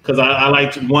 Because I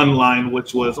liked one line,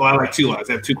 which was, I like two lines.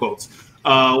 I have two quotes.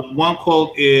 One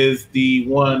quote is the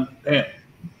one, I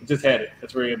just had it.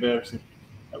 That's very embarrassing.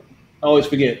 I always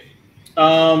forget.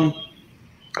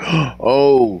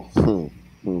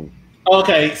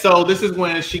 Okay, so this is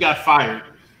when she got fired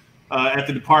at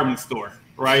the department store,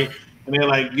 right? And they're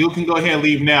like, you can go ahead and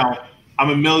leave now. I'm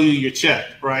gonna mail you your check,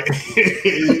 right?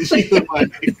 she was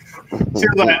like,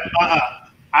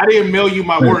 I didn't mail you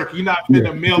my work. You're not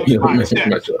gonna mail me my check,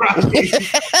 right?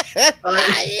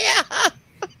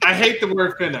 I hate the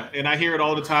word finna, and I hear it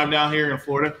all the time down here in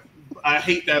Florida. I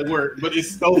hate that word, but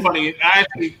it's so funny. I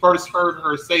actually first heard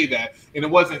her say that, and it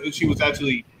wasn't. She was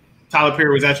actually Tyler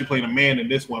Perry was actually playing a man in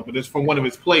this one, but it's from one of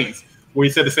his plays where he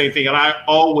said the same thing, and I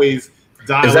always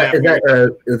die. Is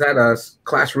that a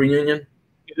class reunion?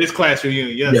 It is class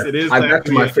reunion. Yes, yeah, it is. That's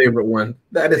my favorite one.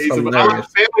 That is hilarious.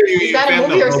 Is that a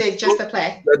movie or is it just a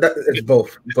play? It's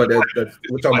both, but we're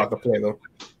talking about the play though.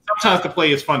 Sometimes the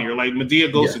play is funnier. Like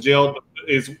Madea goes to jail.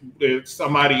 Is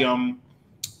somebody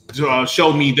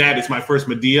showed me that it's my first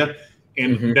Madea,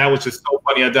 and that was just so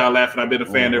funny. I died laughing. I've been a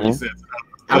fan ever since.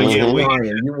 I was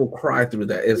crying. You will cry through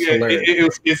that. It's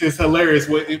hilarious. It's hilarious.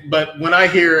 But when I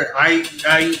hear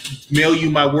I mail you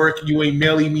my work, you ain't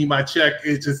mailing me my check.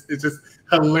 It's just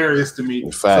hilarious to me.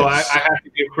 Facts. So I have to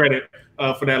give credit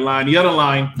for that line. The other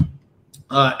line,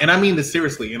 and I mean this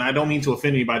seriously, and I don't mean to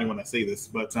offend anybody when I say this,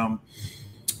 but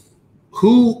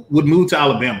who would move to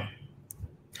Alabama?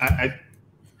 I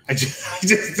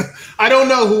don't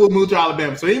know who would move to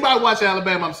Alabama. So anybody watching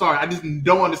Alabama, I'm sorry. I just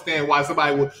don't understand why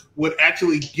somebody would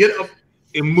actually get up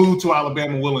and move to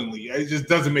Alabama willingly. It just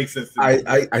doesn't make sense to me.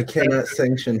 I cannot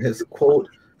sanction his quote,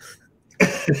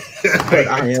 but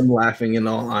I am laughing in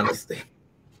all honesty.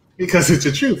 Because it's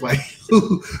the truth. Like,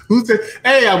 who said,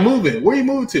 hey, I'm moving. Where you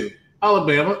moving to?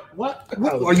 Alabama. What?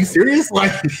 Are you serious?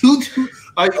 Like,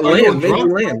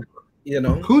 land. You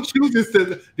know, who chooses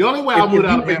to? The only way I'll move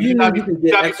out of Alabama, you can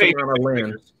get X amount of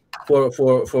land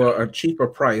for a cheaper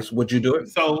price. Would you do it?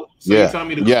 So you tell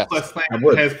me the Ku Klux Klan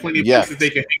has plenty of places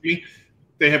they can hang me.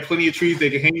 They have plenty of trees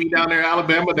they can hang me down there in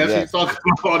Alabama. That's what you're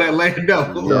talking about, all that land.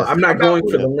 No, I'm not going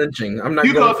for the lynching. I'm not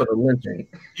going for the lynching.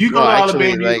 You go to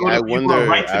Alabama. You go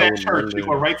right to that church. You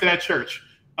go right to that church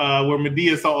where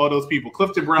Madea saw all those people.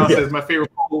 Clifton Brown says my favorite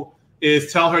quote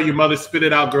is tell her your mother spit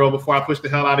it out, girl, before I push the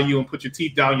hell out of you and put your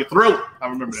teeth down your throat. I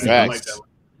remember that.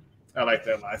 I like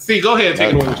that line. See, go ahead.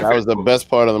 Take it away. That was the best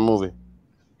part of the movie.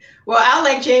 Well, I'll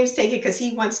let James take it because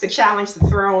he wants to challenge the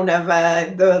throne of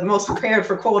the most prepared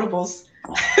for quotables.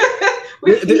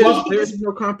 There's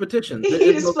no competition.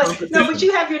 No, but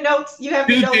you have your notes. You have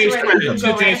your notes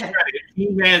ready.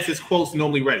 He has his quotes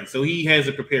normally ready, so he has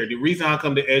it prepared. The reason I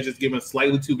come to Edge is given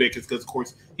slightly too big is because, of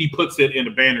course, he puts it in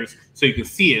the banners so you can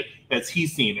see it as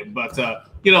he's seeing it. But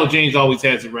James always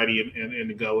has it ready and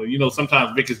to go. And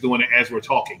sometimes Vic is doing it as we're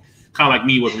talking, kind of like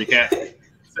me with recasting.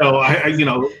 So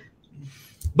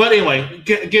but anyway,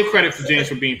 give credit to James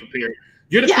for being prepared.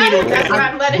 You're the queen. That's why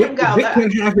I'm letting him go. Vic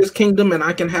can have his kingdom, and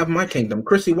I can have my kingdom.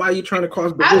 Chrissy, why are you trying to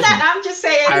cause division? I'm just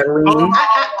saying.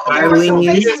 Eileen,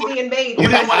 faces being made. You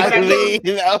didn't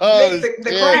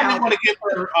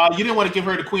want to give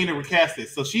her the queen of recasted.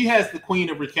 So she has the queen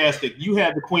of recasted. You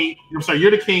have the queen. I'm sorry.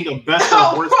 You're the king of best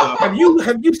of worst of. Have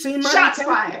you seen my shots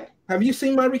fired? Have you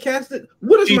seen my recasted?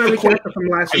 What is my recasted from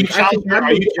last week?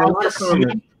 Are you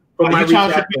challenging do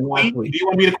you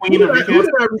want to be the queen of recasted? Who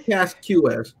did I recast Q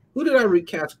as? Who did I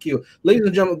recast Q? Ladies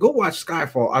and gentlemen, go watch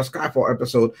Skyfall, our Skyfall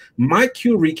episode. My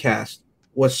Q recast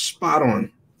was spot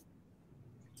on.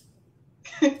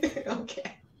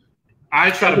 Okay. I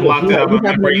try to block that out of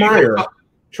my brain.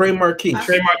 Trey Marquis.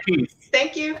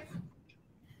 Thank you.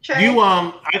 Trey.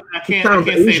 I can't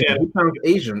say that. He sounds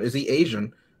Asian. Is he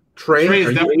Asian? Trey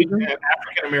is definitely an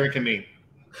African American name.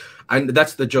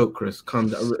 That's the joke, Chris.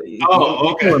 Calm down.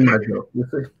 Oh, okay. My joke.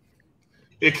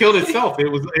 It killed itself. It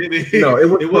was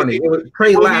funny.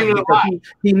 Trey laughed because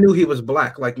he knew he was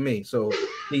black like me, so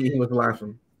he was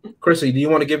laughing. Chrissy, do you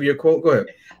want to give your quote? Go ahead.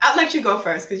 I'll let you go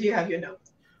first because you have your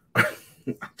notes.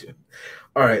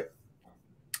 All right.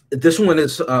 This one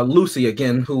is Lucy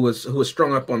again, who was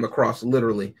strung up on the cross,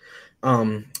 literally.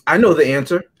 I know the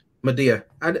answer, Madea.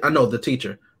 I know the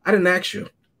teacher. I didn't ask you.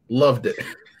 Loved it.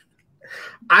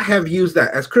 I have used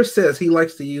that. As Chris says, he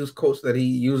likes to use quotes that he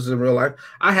uses in real life.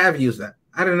 I have used that.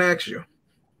 I didn't ask you.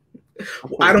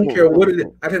 I don't care what it is.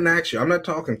 I didn't ask you. I'm not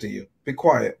talking to you. Be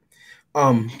quiet.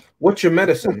 What's your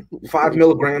medicine? 5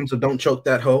 milligrams of don't choke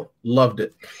that hoe. Loved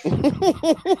it.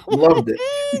 Loved it.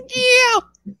 Yeah.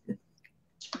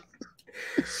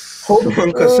 Hold on,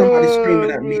 because somebody's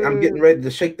screaming at me. I'm getting ready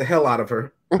to shake the hell out of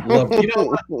her. Love it.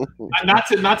 Not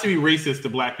to be racist to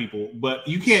black people, but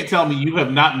you can't tell me you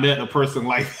have not met a person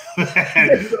like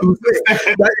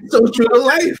that. That's so true to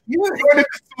life. You're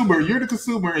the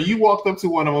consumer, and you walked up to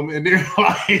one of them, and they're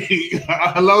like,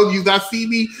 "Hello, you not see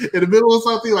me in the middle of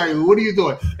something? Like, what are you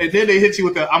doing?" And then they hit you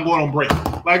with the "I'm going on break."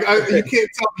 Like, you can't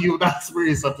tell me you've not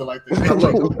experienced something like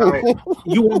that.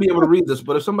 You won't be able to read this,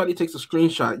 but if somebody takes a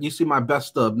screenshot, you see my best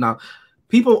stub now.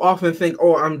 People often think,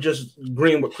 oh, I'm just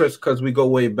agreeing with Chris because we go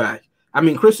way back. I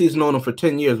mean, Chrissy's known him for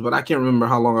 10 years, but I can't remember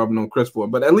how long I've known Chris for,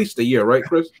 but at least a year, right,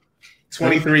 Chris?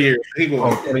 23 years.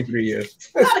 23 years.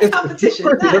 It's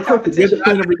not a competition. You're the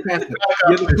queen of recasting.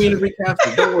 You're the queen of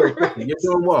recasting. Don't worry, Chrissy. You're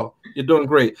doing well. You're doing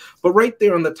great. But right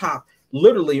there on the top,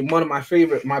 literally one of my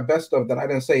best stuff that I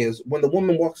didn't say is when the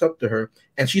woman walks up to her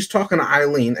and she's talking to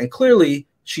Eileen, and clearly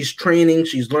she's training,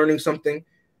 she's learning something.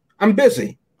 I'm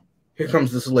busy. Here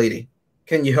comes this lady.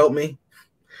 Can you help me?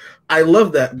 I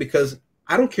love that because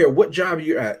I don't care what job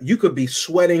you're at. You could be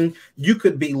sweating. You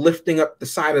could be lifting up the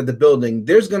side of the building.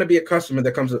 There's going to be a customer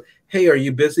that comes up, hey, are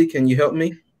you busy? Can you help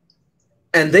me?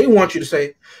 And they want you to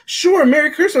say, sure,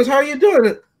 Merry Christmas. How are you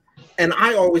doing? And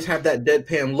I always have that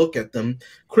deadpan look at them.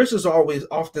 Chris is always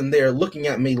often there looking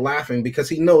at me laughing because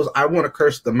he knows I want to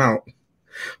curse them out.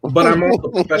 But I'm also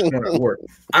professional at work.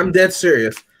 I'm dead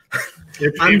serious.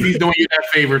 If he's doing you that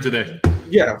favor today.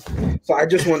 Yeah. So I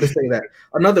just wanted to say that.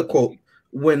 Another quote,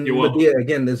 when Madea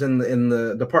again is in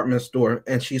the department store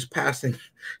and she's passing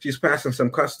some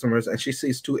customers and she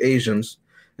sees two Asians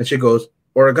and she goes,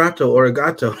 "Origato,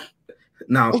 origato."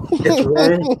 Now, it's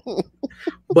wrong,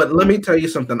 but let me tell you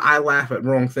something. I laugh at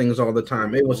wrong things all the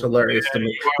time. It was hilarious to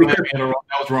me. That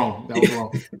was wrong. That was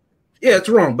wrong. Yeah, it's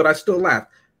wrong, but I still laugh.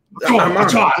 I'm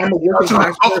a working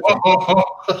class person.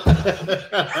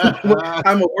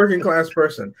 I'm a working class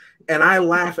person, and I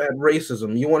laugh at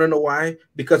racism. You want to know why?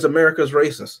 Because America's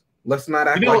racist. Let's not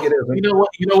act like it isn't.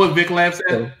 You know what Vic laughs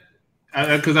at?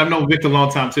 Because I've known Vic a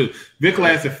long time too. Vic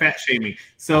laughs at fat shaming.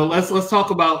 So let's talk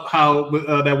about how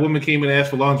that woman came and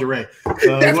asked for lingerie.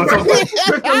 Let me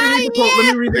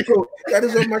read the quote. That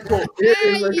is on my quote. Here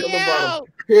it is right on the bottom.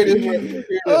 Here it is. Right here.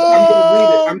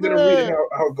 I'm gonna read it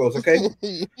how it goes. Okay.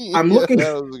 I'm looking.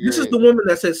 This is the woman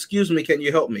that said, "Excuse me, can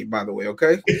you help me?" By the way,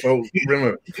 okay. So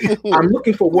remember, I'm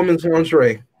looking for women's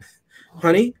lingerie,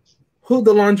 honey. Who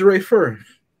the lingerie for?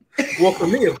 Well, for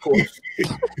me, of course.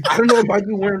 I don't know about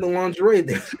you wearing the lingerie.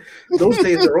 Those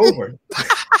days are over.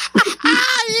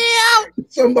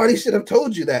 Somebody should have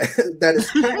told you that. That is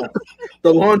past.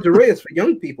 The lingerie is for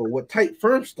young people with tight,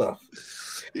 firm stuff.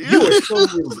 You are so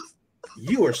rude.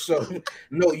 You are so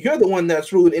no. You're the one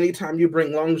that's rude. Anytime you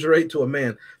bring lingerie to a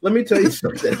man, let me tell you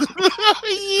something.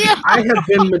 I have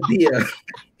been Madea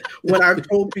when I've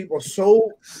told people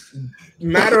so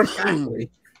matter of factly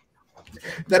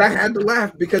that I had to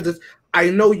laugh because I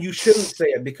know you shouldn't say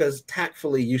it because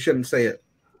tactfully you shouldn't say it,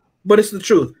 but it's the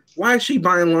truth. Why is she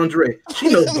buying lingerie? She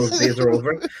knows those days are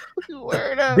over.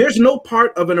 There's no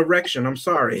part of an erection, I'm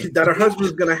sorry, that her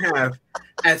husband's gonna have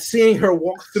at seeing her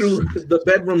walk through the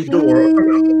bedroom door or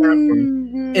come out the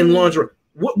bathroom in lingerie.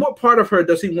 What part of her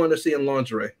does he want to see in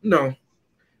lingerie? No,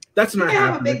 that's not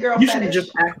happening. You should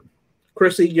just act.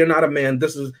 Chrissy, you're not a man.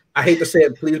 I hate to say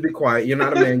it, please be quiet. You're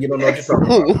not a man. You don't know what you're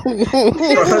talking about.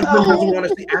 Her husband doesn't want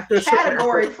to see after a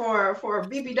category for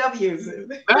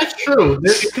BBWs. That's true.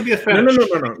 It could be a fetish.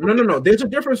 No. There's a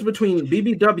difference between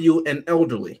BBW and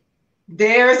elderly.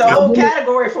 There's a whole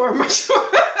category for them.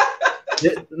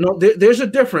 There's a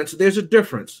difference. There's a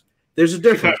difference.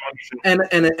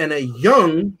 And a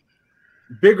young,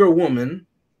 bigger woman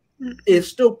is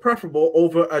still preferable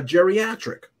over a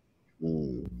geriatric.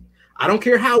 I don't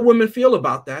care how women feel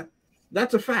about that.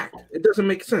 That's a fact. It doesn't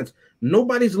make sense.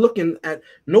 Nobody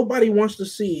wants to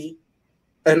see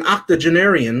an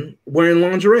octogenarian wearing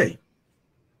lingerie.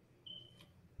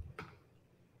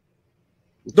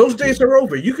 Those days are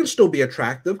over. You can still be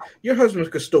attractive. Your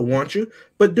husband could still want you,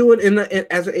 but do it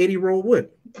as an 80-year-old would.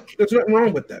 There's nothing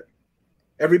wrong with that.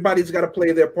 Everybody's got to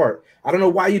play their part. I don't know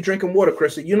why you're drinking water,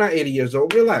 Chrissy. You're not 80 years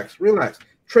old. Relax.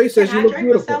 Trey says you look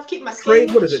beautiful. Trey,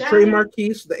 what is it? Trey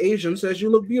Marquise, the Asian, says you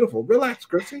look beautiful. Relax,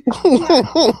 Chrissy.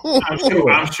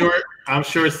 I'm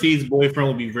sure C's boyfriend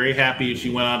will be very happy if she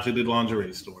went out to the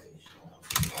lingerie store.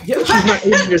 Yeah, she's not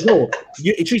 80 years old.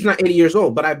 She's not 80 years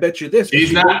old, but I bet you this.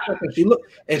 She's not.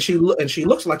 And she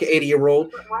looks like an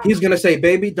 80-year-old. He's gonna say,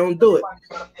 "Baby, don't do it."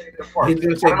 He's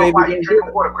gonna say, "Baby, don't do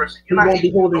it." You won't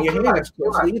be holding your hand as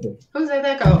closely either. Who's that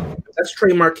echo? That's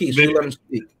Trey Marquise. You let him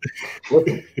speak.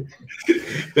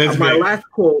 My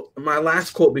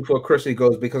last quote before Chrissy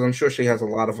goes, because I'm sure she has a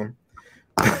lot of them.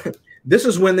 This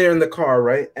is when they're in the car,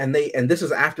 right? And this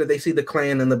is after they see the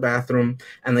Klan in the bathroom,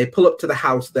 and they pull up to the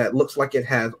house that looks like it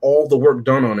has all the work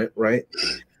done on it, right?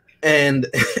 And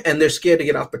they're scared to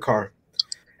get out the car.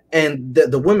 And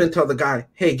the women tell the guy,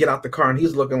 "Hey, get out the car," and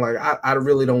he's looking like, I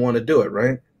really don't want to do it,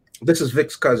 right? This is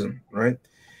Vic's cousin, right?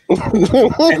 And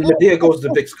Madea goes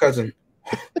to Vic's cousin.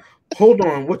 "Hold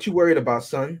on, what you worried about,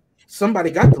 son?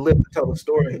 Somebody got to live to tell the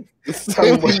story.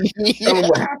 Tell them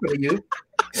what happened to you.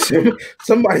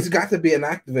 Somebody's got to be an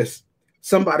activist.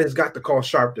 Somebody's got to call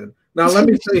Sharpton." Now, let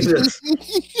me say this.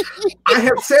 I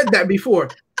have said that before.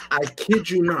 I kid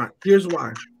you not. Here's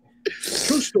why.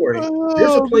 True story.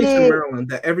 There's a place in Maryland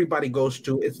that everybody goes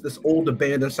to. It's this old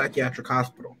abandoned psychiatric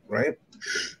hospital, right?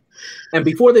 And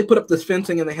before they put up this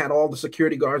fencing and they had all the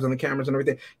security guards and the cameras and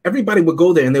everything, everybody would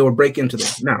go there and they would break into them.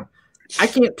 Now, I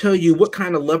can't tell you what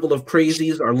kind of level of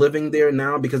crazies are living there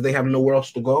now because they have nowhere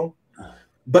else to go.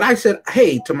 But I said,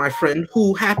 "Hey," to my friend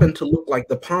who happened to look like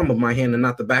the palm of my hand and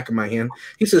not the back of my hand.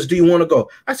 He says, "Do you want to go?"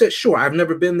 I said, "Sure. I've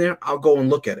never been there. I'll go and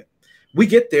look at it." We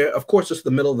get there. Of course, it's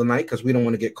the middle of the night because we don't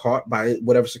want to get caught by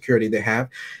whatever security they have.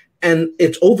 And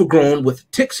it's overgrown with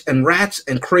ticks and rats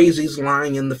and crazies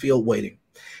lying in the field waiting.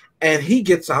 And he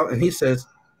gets out and he says,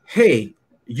 "Hey,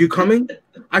 you coming?"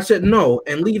 I said, "No,"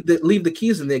 and leave the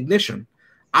keys in the ignition.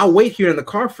 I'll wait here in the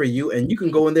car for you, and you can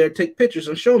go in there and take pictures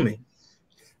and show me.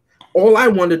 All I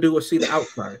wanted to do was see the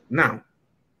outside. Now,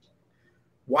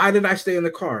 why did I stay in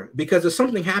the car? Because if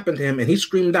something happened to him and he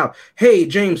screamed out, "Hey,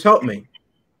 James, help me,"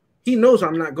 he knows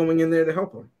I'm not going in there to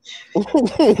help him.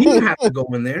 He didn't have to go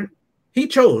in there. He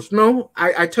chose. No,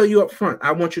 I tell you up front,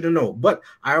 I want you to know. But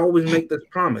I always make this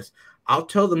promise. I'll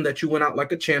tell them that you went out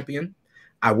like a champion.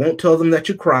 I won't tell them that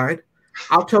you cried.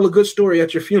 I'll tell a good story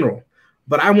at your funeral.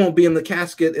 But I won't be in the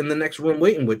casket in the next room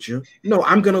waiting with you. No,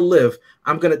 I'm going to live.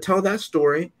 I'm going to tell that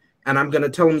story, and I'm going to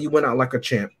tell them you went out like a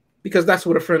champ. Because that's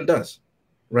what a friend does,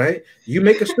 right? You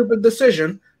make a stupid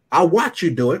decision. I'll watch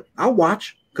you do it. I'll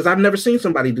watch. Because I've never seen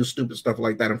somebody do stupid stuff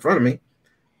like that in front of me.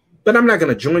 But I'm not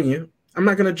going to join you. I'm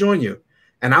not going to join you.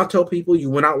 And I'll tell people you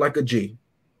went out like a G.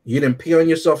 You didn't pee on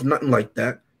yourself, nothing like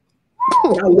that.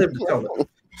 I'll live to tell it.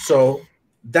 So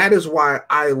that is why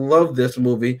I love this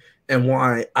movie and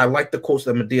why I like the quotes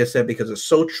that Madea said, because it's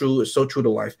so true. It's so true to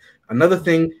life. Another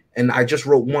thing, and I just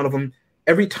wrote one of them,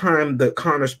 every time the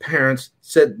Connor's parents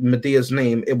said Medea's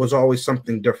name, it was always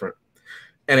something different.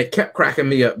 And it kept cracking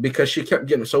me up because she kept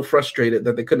getting so frustrated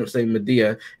that they couldn't say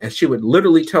Madea, and she would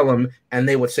literally tell them, and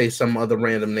they would say some other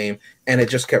random name, and it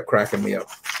just kept cracking me up.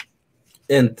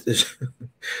 And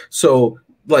so,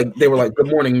 like, they were like, "Good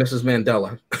morning, Mrs.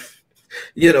 Mandela,"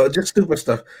 you know, just stupid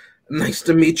stuff. "Nice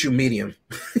to meet you, medium."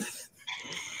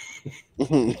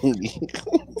 And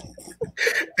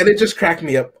it just cracked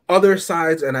me up. Other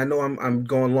sides, and I know I'm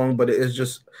going long, but it is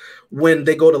just when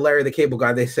they go to Larry the Cable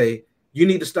Guy, they say, "You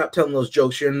need to stop telling those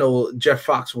jokes. You're no Jeff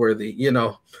Foxworthy," you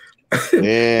know.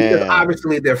 Yeah. Because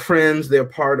obviously they're friends. They're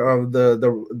part of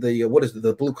the what is it,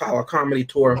 the Blue Collar Comedy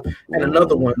Tour. And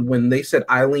another one when they said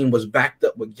Eileen was backed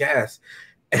up with gas,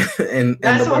 and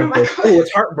the wife goes, "Oh,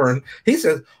 it's heartburn." He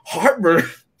says, "Heartburn?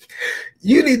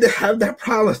 You need to have that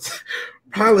Prilosec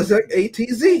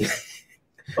ATZ."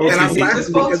 And I'm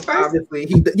laughing because obviously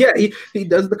he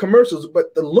does the commercials,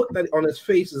 but the look that on his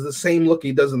face is the same look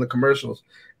he does in the commercials.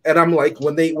 And I'm like,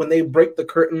 when they break the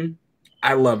curtain,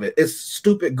 I love it. It's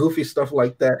stupid, goofy stuff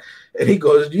like that. And he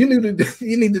goes, you need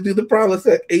to do the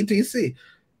Prilosec ATC.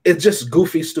 It's just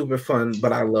goofy, stupid fun,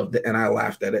 but I loved it and I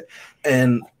laughed at it.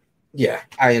 And yeah,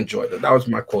 I enjoyed it. That was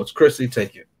my quotes. Chrissy,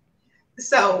 take it.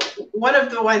 So one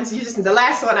of the ones the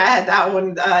last one I had, that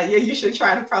one, you should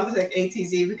try to Prilosec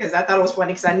ATZ, because I thought it was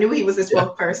funny because I knew he was a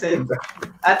spokesperson. Exactly.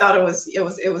 I thought it was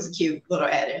a cute little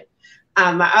edit.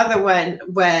 My other one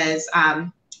was,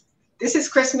 "This is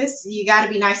Christmas. You got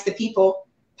to be nice to people.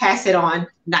 Pass it on.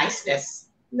 Niceness."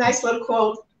 Nice little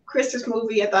quote. Christmas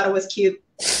movie. I thought it was cute.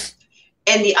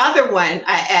 And the other one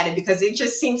I added because it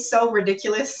just seems so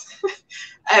ridiculous.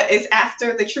 Is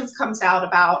after the truth comes out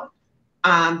about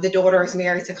the daughter is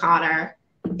married to Connor,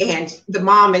 and the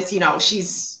mom is,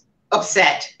 she's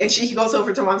upset, and she goes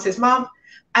over to mom and says, "Mom,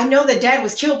 I know that dad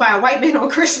was killed by a white man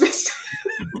on Christmas."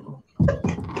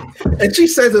 And she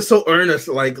says it so earnest,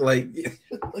 like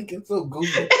it's so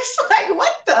goofy. It's like,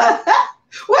 what the heck?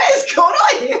 What is going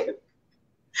on here?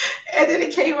 And then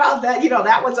it came out that,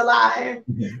 that was a lie.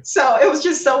 Mm-hmm. So it was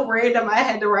just so random. I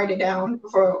had to write it down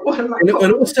for one of my. And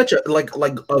it was such a like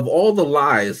of all the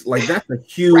lies, like that's a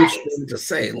huge thing to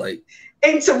say. Like,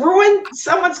 and to ruin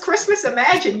someone's Christmas.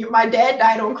 Imagine my dad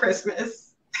died on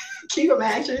Christmas. Can you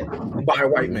imagine? By a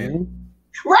white man.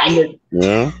 Right.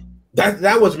 Yeah.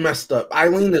 That was messed up.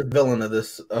 Eileen is villain of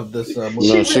this movie.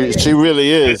 No, she really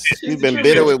is. She's been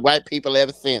bitter with white people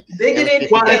ever since. Bigoted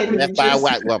left by a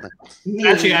white woman.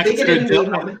 Actually, I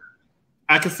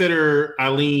consider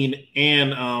Eileen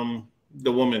and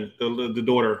the woman, the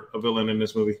daughter, a villain in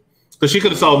this movie, because she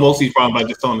could have solved most of these problems by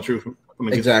just telling the truth.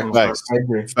 Exactly. Facts. I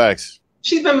agree. Facts.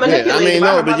 She's been manipulated.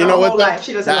 But you know what?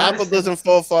 The apple doesn't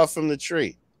fall far from the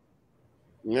tree.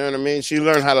 You know what I mean? She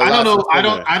learned how to. I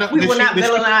don't. We will not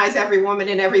villainize every woman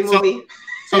in every movie.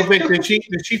 So Vic, did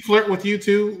she flirt with you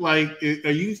too? Like,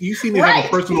 are you seem to have a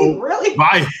personal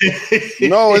bias?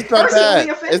 No, it's not that.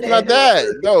 It's not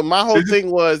that. No, my whole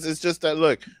thing was, it's just that,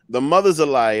 look, the mother's a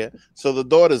liar, so the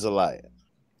daughter's a liar.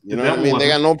 You know what I mean? They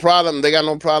got no problem. They got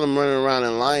no problem running around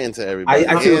and lying to everybody.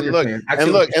 And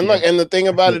the thing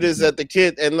about it is that the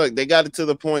kid, and look, they got it to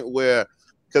the point where.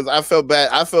 Because I felt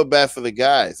bad for the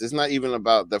guys. It's not even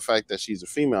about the fact that she's a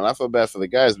female. I feel bad for the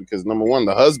guys because, number one,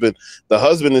 the husband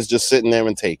is just sitting there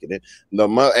and taking it.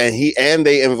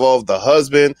 They involve the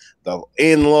husband, the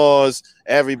in-laws,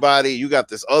 everybody. You got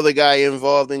this other guy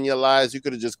involved in your lives. You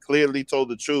could have just clearly told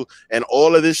the truth. And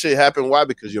all of this shit happened. Why?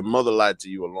 Because your mother lied to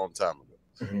you a long time ago.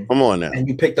 Mm-hmm. Come on now. And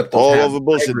you picked up all over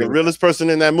bullshit. The realest person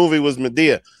in that movie was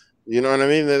Madea. You know what I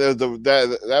mean?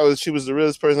 She was the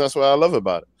realest person. That's what I love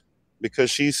about it.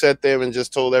 because she sat there and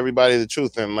just told everybody the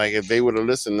truth. And like, if they would have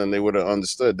listened, then they would have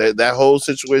understood that whole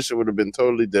situation would have been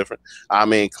totally different. I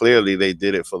mean, clearly they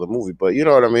did it for the movie, but you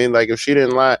know what I mean? Like, if she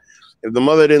didn't lie, if the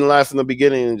mother didn't lie from the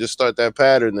beginning and just start that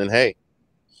pattern, then hey,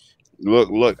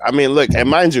 look. I mean, look, and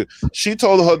mind you, she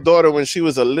told her daughter when she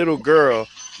was a little girl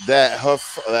that her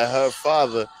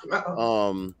father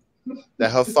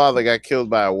got killed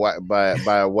by a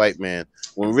white man.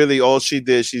 When really all she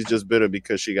did, she's just bitter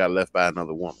because she got left by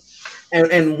another woman.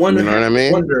 And wonder, you know what I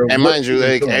mean? And mind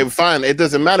you, fine, it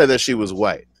doesn't matter that she was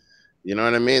white. You know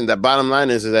what I mean? The bottom line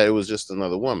is that it was just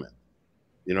another woman.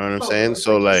 You know what I'm saying?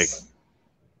 So like,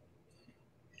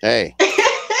 hey,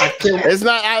 it's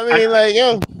not. I mean, like,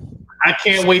 yo. I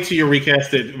can't wait till you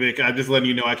recast it, Vic. I'm just letting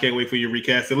you know I can't wait for you to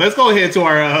recast it. Let's go ahead to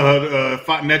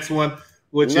our next one,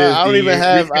 which is I don't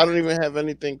even have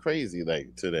anything crazy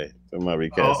like today for my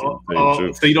recasting.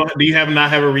 So you don't? Do you not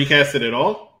have a recasted at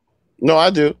all? No, I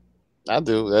do.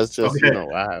 That's just okay.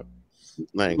 I have.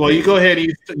 Well, you go ahead.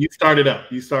 And you start it up.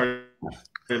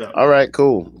 All right,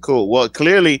 cool. Well,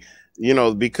 clearly,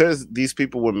 because these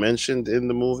people were mentioned in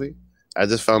the movie, I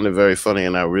just found it very funny,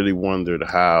 and I really wondered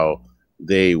how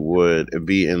they would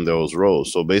be in those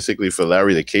roles. So basically, for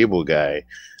Larry the Cable Guy,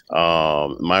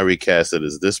 my recasted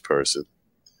is this person,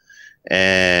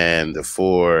 and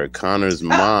for Connor's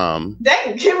mom,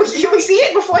 dang, can we see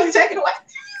it before you take it away?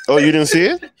 Oh, you didn't see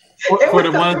it? For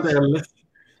the ones that are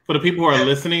for the people who are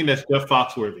listening, that's Jeff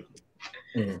Foxworthy.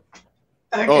 Mm-hmm.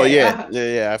 Okay. Oh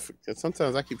yeah.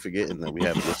 Sometimes I keep forgetting that we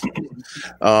have this.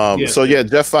 So yeah,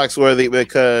 Jeff Foxworthy,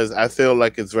 because I feel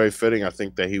like it's very fitting. I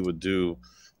think that he would do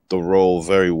the role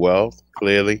very well,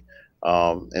 clearly,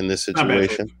 in this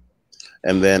situation.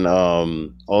 And then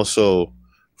also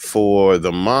for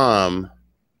the mom,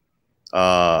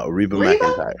 Reba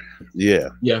McEntire. Yeah,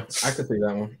 I could see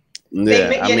that one. Yeah,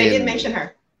 they didn't mention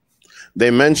her. They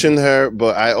mentioned her,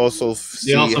 but I also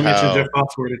see mentioned Jeff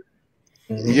Foxworthy.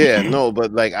 Yeah, no,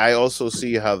 but like I also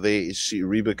see how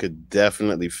Reba could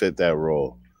definitely fit that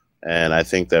role, and I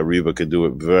think that Reba could do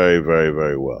it very, very,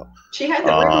 very well. She had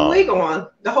the Reba wig on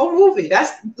the whole movie.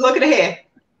 Look at her hair.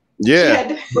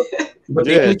 Yeah, but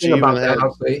the only thing about that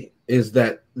I'll say is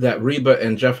that Reba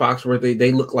and Jeff Foxworthy,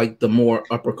 they look like the more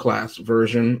upper class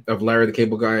version of Larry the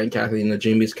Cable Guy and Kathy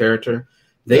Najimy's character.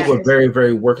 They were very,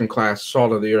 very working class,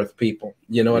 salt of the earth people.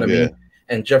 You know what I mean?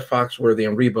 And Jeff Foxworthy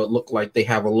and Reba look like they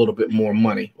have a little bit more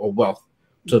money or wealth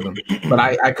to them. But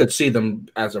I could see them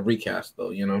as a recast, though,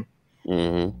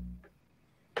 Mm-hmm.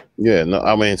 Yeah, no,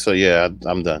 I mean, so yeah,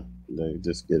 I'm done.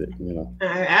 Just get it,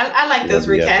 I like those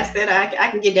recasted. I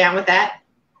can get down with that.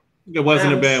 It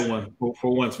wasn't a bad one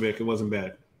for once, Vic. It wasn't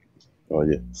bad. Oh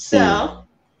yeah. So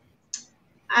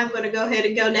I'm going to go ahead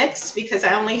and go next because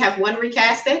I only have one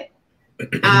recasted.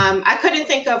 I couldn't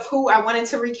think of who I wanted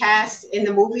to recast in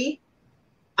the movie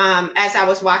as I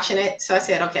was watching it. So I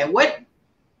said, okay, what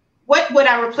would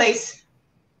I replace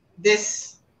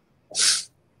this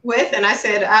with? And I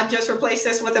said, I'll just replace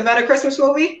this with a better Christmas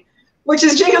movie, which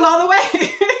is Jingle All the Way.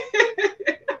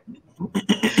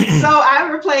 So I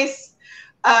replaced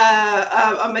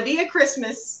a Madea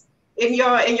Christmas in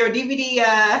your DVD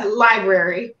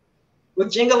library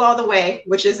with Jingle All the Way,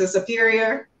 which is the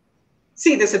superior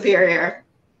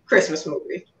Christmas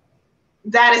movie.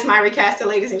 That is my recasting,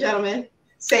 ladies and gentlemen.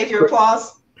 Save your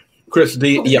applause. Chris,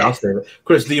 I'll save it.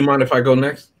 Chris, do you mind if I go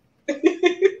next?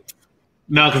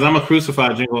 No, because I'm a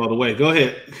crucified Jingle All the Way. Go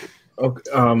ahead. Okay.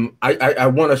 I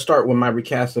want to start with my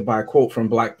recasted by a quote from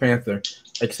Black Panther.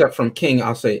 Except from King,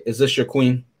 I'll say, "Is this your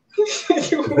queen? Is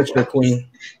this your queen?"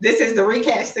 This is the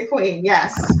recasted queen.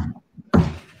 Yes.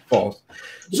 False.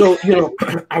 So,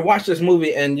 I watched this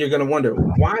movie and you're going to wonder,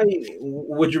 why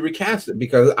would you recast it?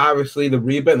 Because obviously the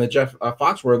Reba and the Jeff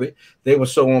Foxworthy, they were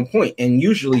so on point. And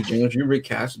usually, James, you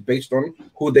recast based on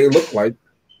who they look like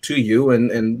to you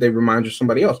and they remind you of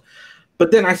somebody else.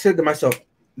 But then I said to myself,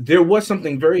 there was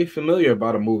something very familiar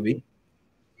about a movie.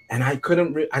 And I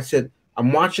couldn't, I said,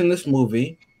 I'm watching this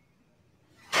movie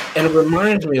and it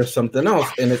reminds me of something else.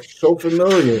 And it's so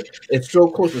familiar. It's so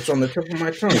close. It's on the tip of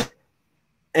my tongue.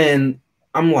 And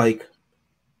I'm like,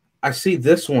 I see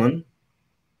this one,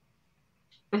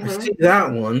 I see that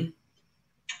one,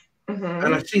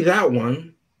 and I see that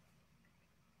one.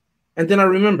 And then I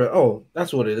remember, oh,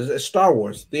 that's what it is. It's Star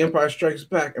Wars, The Empire Strikes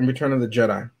Back, and Return of the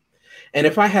Jedi. And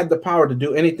if I had the power to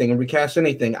do anything and recast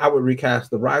anything, I would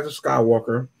recast The Rise of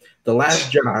Skywalker, The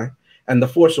Last Jedi, and The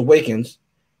Force Awakens,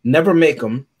 never make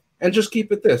them, and just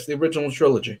keep it the original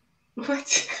trilogy.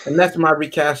 What? And that's my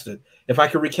recasted. If I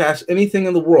could recast anything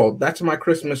in the world, that's my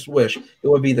Christmas wish. It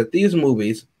would be that these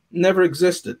movies never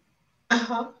existed.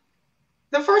 The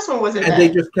first one wasn't and bad. They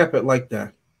just kept it like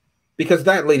that. Because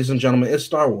that, ladies and gentlemen, is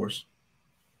Star Wars.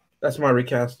 That's my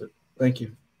recasted. Thank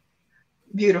you.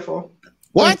 Beautiful.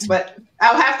 What? But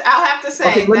I'll have to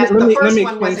say that the first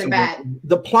one wasn't bad.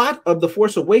 The plot of The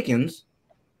Force Awakens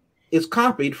is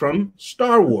copied from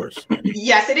Star Wars.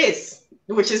 Yes, it is,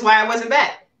 which is why it wasn't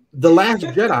bad. The Last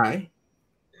Jedi.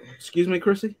 Excuse me,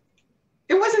 Chrissy?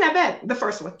 It wasn't that bad, the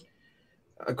first one.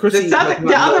 Chrissy, the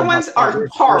other ones are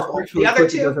horrible. The other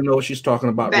Chrissy two doesn't know what she's talking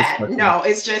about. bad. No,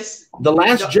 it's just The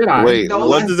Last Jedi. Wait,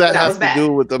 what does that have to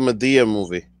do with the Madea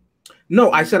movie?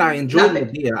 No, I said I enjoyed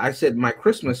Madea. I said my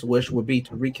Christmas wish would be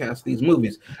to recast these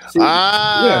movies. See,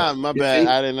 my bad.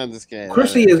 I didn't understand.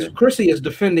 Chrissy is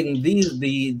defending these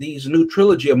new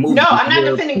trilogy of movies. No, I'm not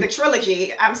defending the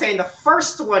trilogy. I'm saying the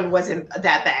first one wasn't that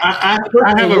bad.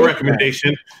 I have a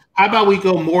recommendation. How about we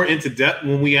go more into depth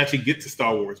when we actually get to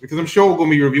Star Wars? Because I'm sure we're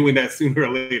going to be reviewing that sooner or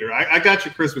later. I got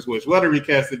your Christmas wish. What other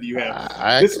recast do you have?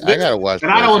 I gotta watch.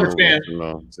 And I don't understand.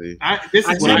 No, see, this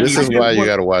is why you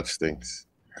gotta watch things.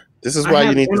 This is why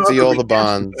you need to see all the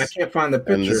bonds. I can't find the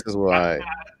picture. And this is why.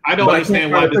 I don't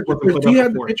understand why this wasn't put up. Do you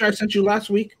have the picture I sent you last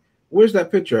week? Where's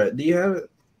that picture at? Do you have it?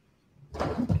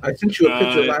 I sent you a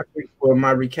picture last week for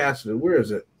my recasted. Where is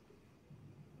it?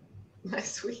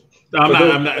 Last week. I'm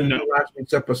not. No. Last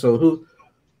week's episode. Who?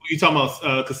 You talking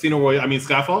about Casino Royale? I mean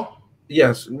Skyfall.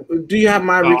 Yes. Do you have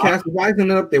my recast? Why isn't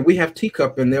it up there? We have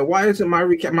Teacup in there. Why isn't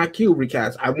my Q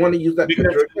recast? I want to use that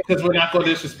picture because we're not going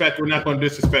to disrespect. We're not going to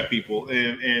disrespect people,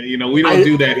 and you know we don't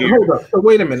do that here. Hold up. So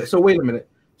wait a minute.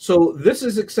 So this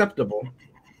is acceptable.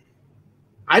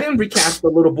 I didn't recast the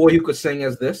little boy who could sing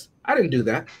as this. I didn't do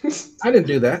that.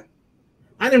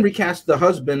 I didn't recast the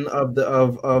husband of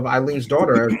Eileen's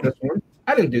daughter as this one.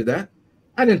 I didn't do that.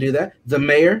 The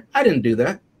mayor. I didn't do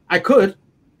that. I could,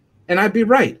 and I'd be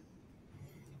right.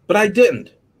 But I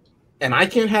didn't. And I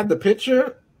can't have the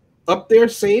picture up there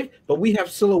saved, but we have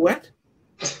Silhouette.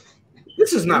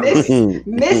 This is not Miss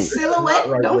Silhouette.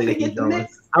 Right, don't forget the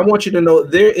Miss. I want you to know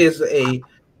there is a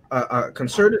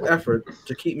concerted effort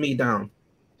to keep me down.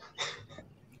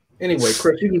 Anyway,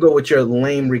 Chris, you can go with your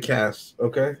lame recast,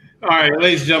 okay? All right,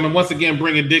 ladies and gentlemen, once again,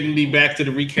 bringing dignity back to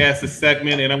the recasted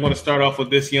segment, and I'm going to start off with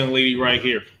this young lady right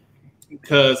here.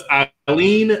 Because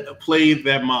Eileen played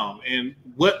that mom, and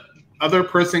what other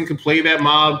person can play that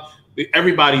mom,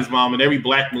 everybody's mom in every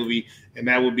black movie, and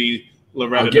that would be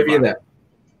Loretta. I'll give you that.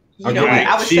 You know what?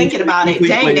 I was thinking about it.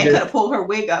 Dang, they could have pulled her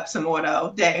wig up some more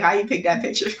though. Dang, how you pick that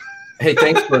picture? Hey,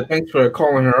 thanks for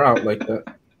calling her out like that.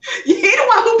 You're the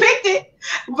one who picked it.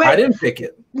 But I didn't pick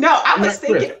it. No, I was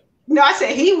thinking. Chris. No, I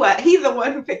said he's the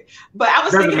one who picked. But I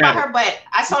was thinking about her. But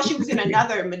I saw she was in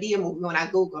another Madea movie when I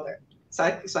googled her. So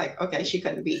it's like, okay, she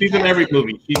couldn't be. She's in every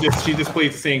movie. She just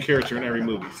plays the same character in every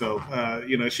movie. So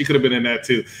you know, she could have been in that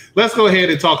too. Let's go ahead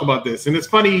and talk about this. And it's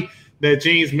funny that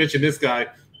James mentioned this guy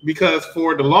because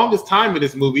for the longest time in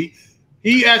this movie,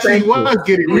 he actually was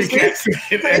getting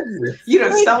recasted. You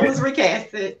know, Stone was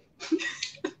recasted.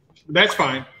 That's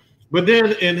fine. But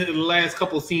then in the last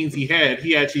couple of scenes he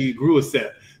actually grew a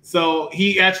set. So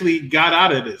he actually got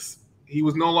out of this. He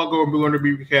was no longer going to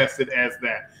be recasted as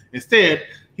that. Instead,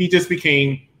 he just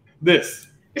became this.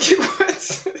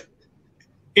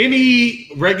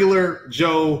 Any regular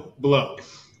Joe Blow.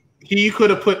 He could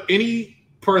have put any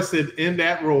person in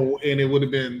that role and it would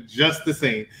have been just the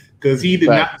same because he did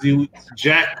not do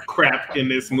jack crap in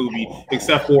this movie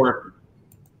except for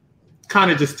kind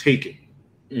of just take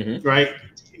it, right?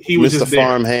 He was just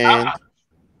farmhand.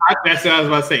 That's what I was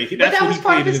about to say. But that was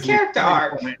part of his character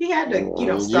arc. He had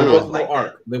to, start off like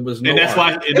that. There was no and that's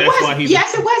arc. why he.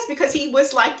 Yes, it was because he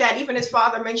was like that. Even his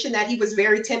father mentioned that he was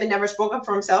very timid, never spoke up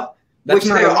for himself. That's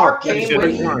not their an arc arc. came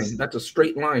when That's a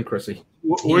straight line, Chrissy.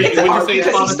 It's an arc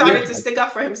because he started to stick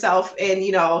up for himself, and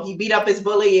he beat up his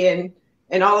bully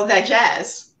and all of that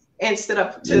jazz, and stood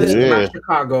up to. This is not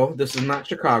Chicago. This is not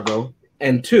Chicago.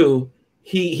 And two,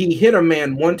 he hit a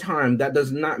man one time. That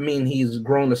does not mean he's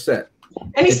grown a set.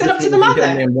 And he stood up to the mother. He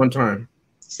hit a man one time.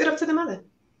 Stood up to the mother.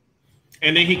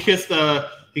 And then he kissed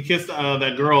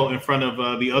that girl in front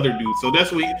of the other dude. So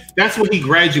that's what he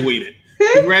graduated.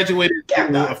 He graduated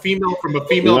to a female from a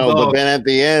female. No, dog. but then at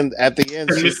the end,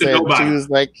 she said she was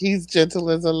like, "He's gentle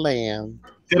as a lamb."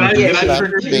 Did I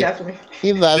trigger you? Definitely.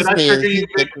 He loves me.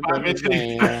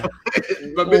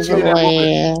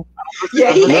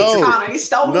 Yeah, he hates Connor. He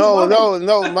stole his woman.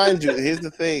 No. Mind you, here's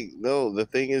the thing. No, the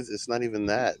thing is, it's not even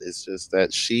that. It's just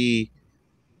that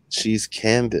she's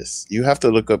Candace. You have to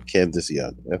look up Candace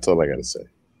Young. That's all I gotta say.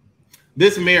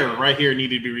 This mayor right here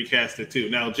needed to be recasted too.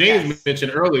 Now, James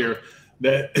mentioned earlier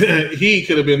that he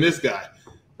could have been this guy,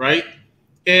 right?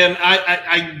 And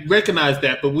I recognize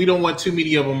that, but we don't want too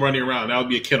many of them running around. That would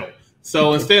be a kennel.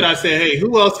 So instead, I said, hey,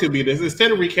 who else could be this?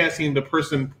 Instead of recasting the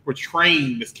person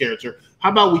portraying this character,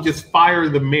 how about we just fire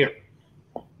the mayor?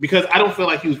 Because I don't feel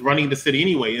like he was running the city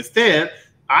anyway. Instead,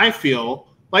 I feel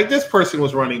like this person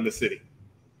was running the city.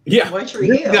 Yeah.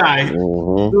 This guy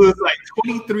who was like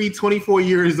 23, 24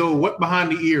 years old, what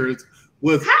behind the ears,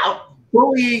 was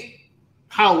bullying.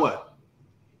 How what?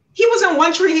 He was in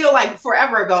One Tree Hill like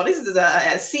forever ago. This is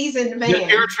a seasoned man. The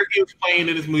character he was playing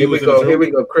in this movie. Here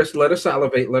we go. Chris, let her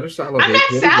salivate. I'm not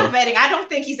salivating. I don't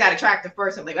think he's that attractive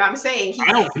personally. I'm saying he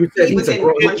was in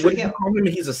One Tree Hill.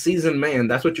 He's a seasoned man.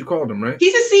 That's what you called him, right?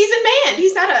 He's a seasoned man.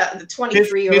 He's not a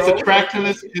 23-year-old.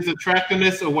 His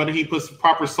attractiveness, or whether he puts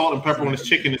proper salt and pepper on his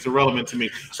chicken, is irrelevant to me.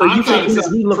 So you think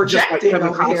he looks projecting just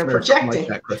like Kevin Costner, projecting. like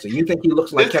that, Chris? You think he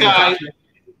looks like Kevin Costner?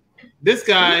 This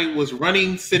guy was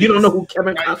running cities. You don't know who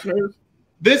Kevin Costner is?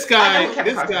 This guy.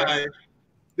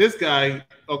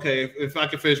 Okay, if I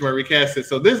can finish my recast it.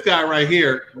 So this guy right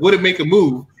here wouldn't make a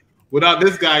move without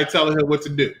this guy telling him what to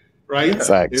do. Right?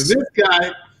 Facts.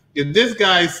 If this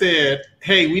guy said,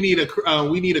 "Hey, we need a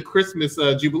Christmas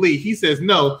jubilee," he says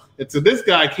no. And so this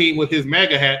guy came with his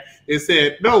MAGA hat and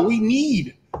said, "No, we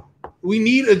need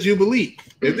a jubilee."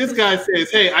 If this guy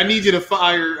says, "Hey, I need you to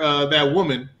fire that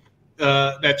woman,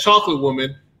 that chocolate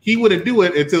woman," he wouldn't do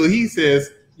it until he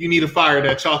says, "You need to fire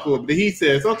that chocolate woman." Then he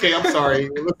says, "Okay, I'm sorry.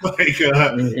 It looks like I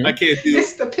can't do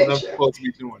what I'm supposed to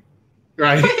be doing."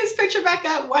 Right? Put his picture back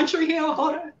up. One Tree Hill.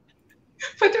 Hold on.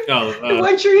 Put the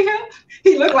One Tree Hill.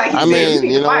 He looked like you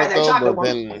need to fire that chocolate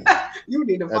woman. You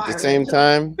need to fire.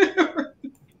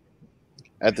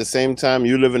 At the same time,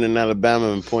 you living in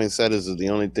Alabama and poinsettias is the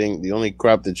only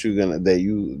crop that you're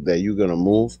gonna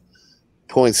move.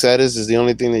 Poinsettias is the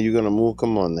only thing that you're gonna move.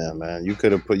 Come on now, man. You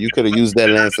could have used that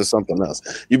land for something else.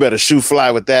 You better shoot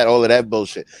fly with all of that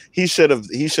bullshit. He should have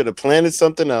planted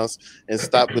something else and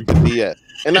stopped with the BS.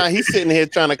 And now he's sitting here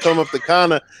trying to come up to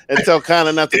Connor and tell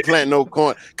Connor not to plant no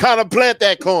corn. Connor, plant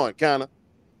that corn, Connor.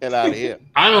 Get out of here.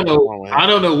 I don't know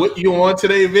what you on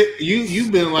today, Vic.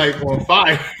 You've been like on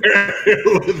fire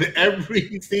with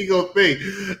every single thing.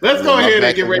 Let's go ahead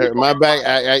and get ready. My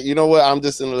back, you know what? I'm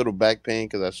just in a little back pain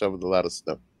because I shoveled a lot of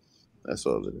stuff. That's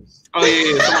all it is. Oh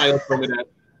yeah.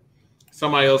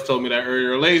 Somebody else told me that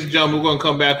earlier. Ladies and gentlemen, we're gonna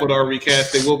come back with our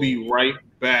recasting. We'll be right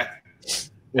back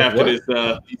after these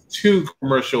two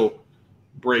commercial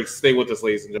breaks. Stay with us,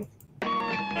 ladies and gentlemen.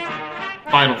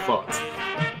 Final thoughts.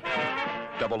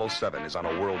 007 is on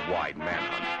a worldwide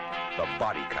manhunt. The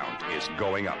body count is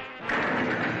going up.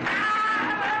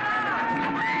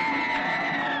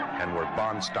 And where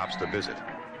Bond stops to visit,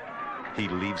 he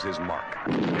leaves his mark.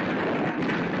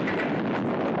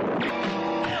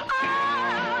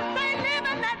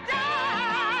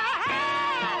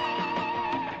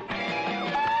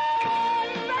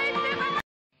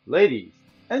 Ladies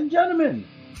and gentlemen,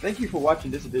 thank you for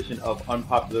watching this edition of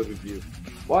Unpopular Review.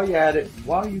 While you're at it,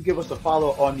 why don't you give us a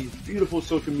follow on these beautiful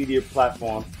social media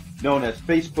platforms known as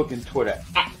Facebook and Twitter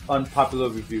at Unpopular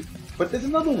Review. But there's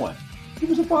another one.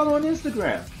 Give us a follow on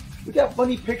Instagram. We got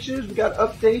funny pictures, we got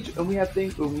updates, and we have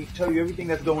things where we tell you everything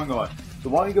that's going on. So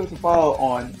why don't you give us a follow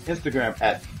on Instagram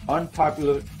at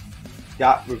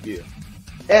unpopular.review.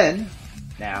 And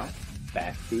now,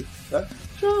 back to the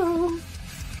show.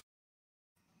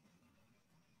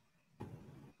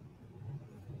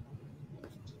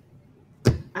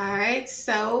 All right,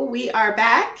 so we are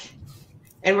back,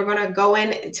 and we're going to go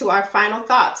into our final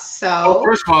thoughts. So,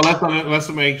 first of all, let's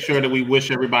make sure that we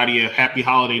wish everybody a happy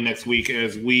holiday next week,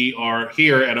 as we are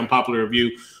here at Unpopular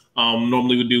Review.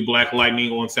 Normally we do Black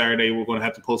Lightning on Saturday. We're going to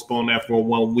have to postpone that for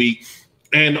 1 week.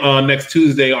 And next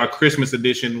Tuesday, our Christmas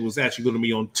edition was actually going to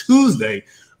be on Tuesday,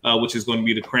 which is going to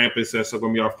be the Krampus. That's going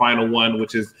to be our final one,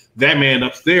 which is That Man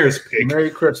Upstairs pick. Merry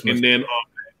Christmas. And then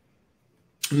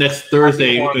next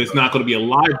Thursday, it's not going to be a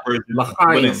live version, but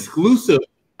an exclusive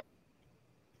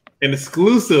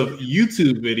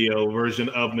YouTube video version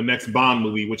of the next Bond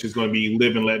movie, which is going to be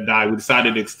Live and Let Die. We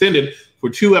decided to extend it for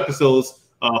 2 episodes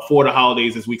for the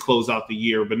holidays as we close out the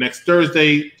year. But next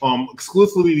Thursday,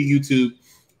 exclusively to YouTube,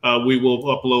 we will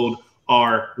upload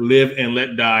our Live and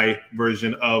Let Die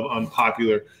version of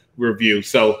Unpopular Review.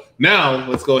 So now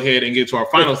let's go ahead and get to our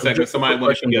final segment. Somebody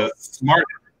want to be smart,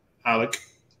 Alec.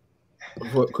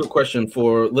 Quick question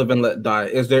for Live and Let Die.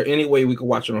 Is there any way we could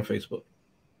watch it on Facebook?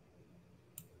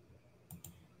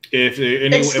 If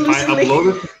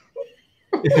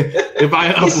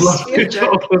I upload it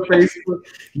on Facebook,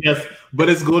 yes, but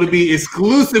it's going to be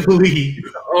exclusively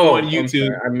on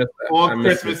YouTube on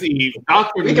Christmas Eve.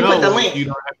 We can put the link.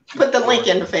 Put the link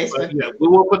in the Facebook. Yeah, we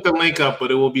will put the link up,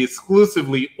 but it will be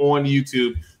exclusively on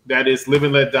YouTube. That is Live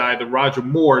and Let Die, the Roger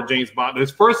Moore James Bond,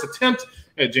 his first attempt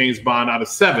at James Bond out of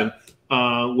 7.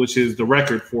 which is the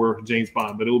record for James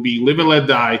Bond. But it will be Live and Let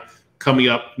Die coming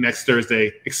up next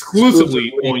Thursday,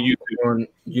 exclusively on YouTube. On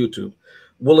YouTube.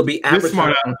 Will it be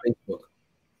advertised on Facebook?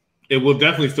 It will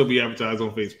definitely still be advertised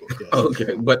on Facebook. Yes.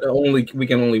 Okay, but we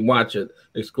can only watch it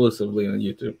exclusively on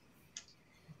YouTube.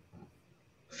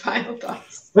 Final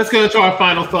thoughts. Let's get into our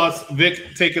final thoughts.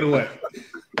 Vic, take it away.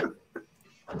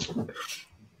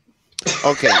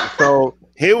 Okay, so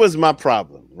here was my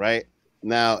problem, right?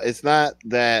 Now, it's not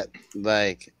that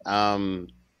like I'm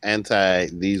anti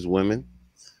these women.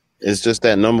 It's just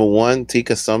that number one,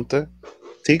 Tika Sumpter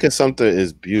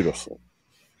is beautiful.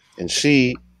 And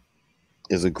she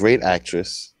is a great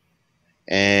actress.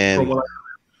 And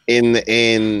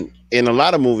in a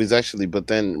lot of movies actually, but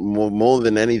then more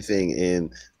than anything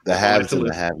in the haves and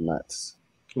the have-nots.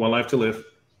 One Life to Live.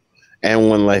 And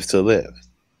One Life to Live.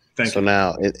 Thank you.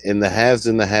 Now in the haves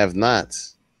and the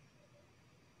have-nots,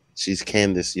 she's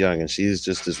Candace Young, and she's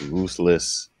just this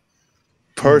ruthless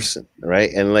person, right?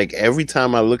 And like every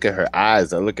time I look at her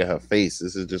eyes, I look at her face,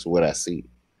 this is just what I see.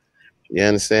 You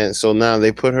understand? So now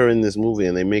they put her in this movie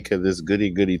and they make her this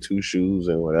goody two shoes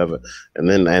and whatever, and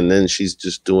then she's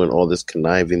just doing all this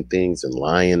conniving things and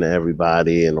lying to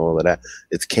everybody and all of that.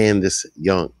 It's Candace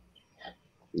Young,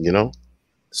 you know.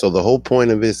 So the whole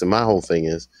point of this, and my whole thing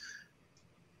is,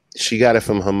 she got it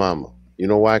from her mama. You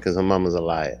know why? Because her mama's a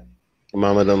liar. Her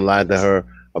mama done lied to her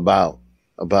about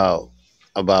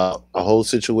a whole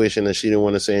situation that she didn't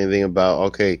want to say anything about.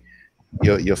 Okay,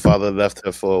 your father left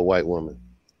her for a white woman.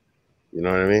 You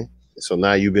know what I mean? So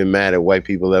now you've been mad at white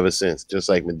people ever since, just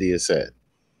like Madea said.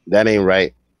 That ain't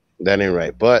right. That ain't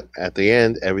right. But at the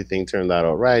end, everything turned out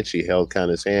all right. She held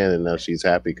Connor's hand, and now she's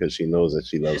happy because she knows that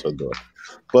she loves her daughter.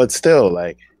 But still,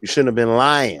 like, you shouldn't have been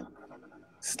lying.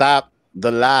 Stop the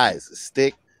lies.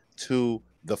 Stick to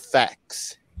the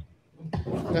facts.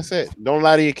 That's it. Don't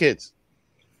lie to your kids.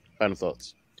 Final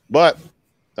thoughts. But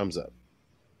thumbs up.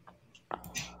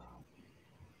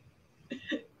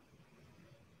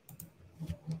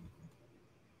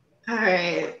 All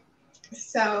right.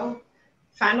 So,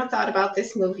 final thought about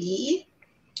this movie.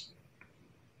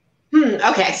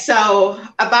 Okay, so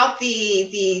about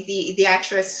the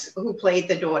actress who played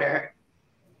the daughter.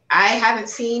 I haven't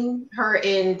seen her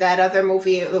in that other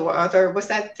movie. What's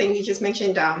that thing you just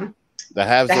mentioned? The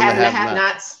Haves and the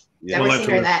Have-Nots. Yeah. Never seen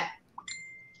her in that.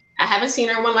 I haven't seen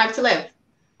her in One Life to Live.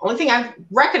 Only thing I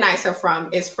recognize her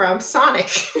from is from Sonic,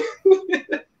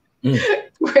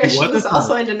 where she was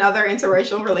also in another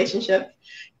interracial relationship,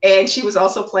 and she was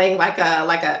also playing like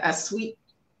a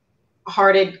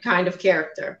sweet-hearted kind of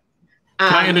character.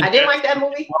 I didn't like that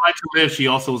movie. One Life to Live. She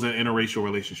also was in an interracial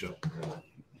relationship.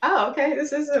 Oh, okay.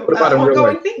 This is an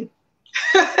ongoing thing.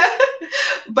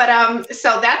 But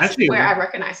so that's where I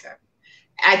recognize her.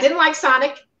 I didn't like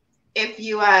Sonic. If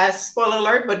you spoiler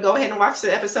alert, but go ahead and watch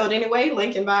the episode anyway.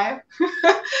 Link in bio.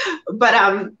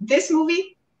 But this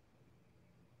movie,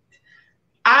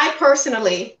 I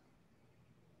personally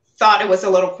thought it was a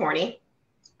little corny.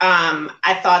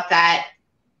 I thought that,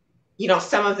 you know,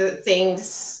 some of the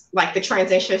things like the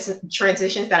transitions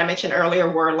that I mentioned earlier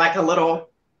were like a little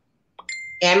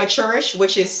amateurish,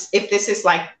 which is, if this is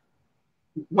like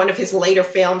one of his later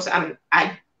films,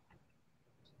 I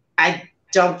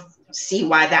don't see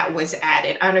why that was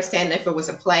added. I understand if it was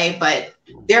a play, but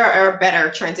there are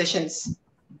better transitions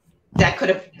that could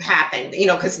have happened, you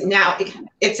know, because now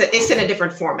it's in a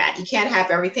different format. You can't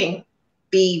have everything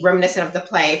be reminiscent of the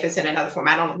play if it's in another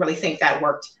format. I don't really think that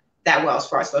worked that well as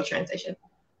far as slow transition.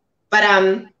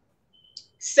 But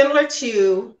similar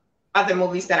to other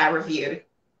movies that I reviewed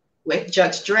with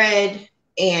Judge Dredd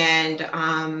and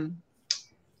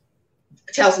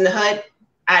Tales in the Hood,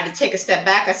 I had to take a step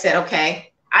back. I said,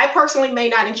 okay, I personally may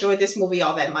not enjoy this movie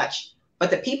all that much,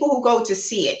 but the people who go to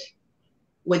see it,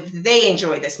 would they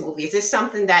enjoy this movie? Is this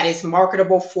something that is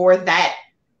marketable for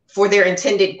their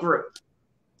intended group?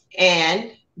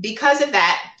 And because of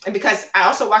that, and because I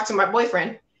also watched it with my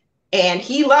boyfriend, and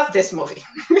he loved this movie,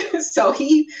 so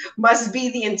he must be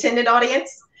the intended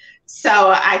audience.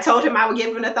 So I told him I would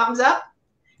give him a thumbs up,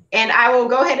 and I will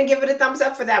go ahead and give it a thumbs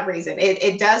up for that reason.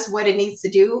 It does what it needs to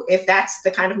do. If that's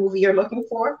the kind of movie you're looking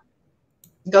for,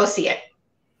 go see it.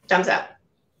 Thumbs up.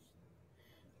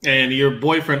 And your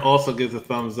boyfriend also gives a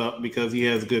thumbs up because he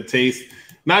has good taste,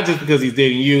 not just because he's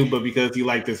dating you, but because he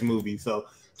liked this movie. So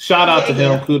shout out to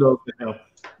him. Kudos to him.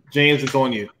 James, it's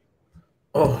on you.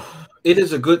 Oh, it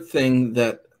is a good thing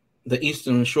that the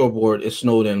Eastern Shoreboard is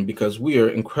snowed in, because we are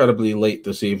incredibly late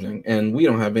this evening and we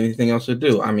don't have anything else to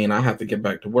do. I mean, I have to get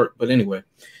back to work. But anyway,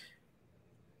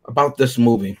 about this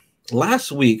movie.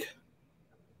 Last week,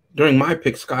 during my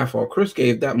pick, Skyfall, Chris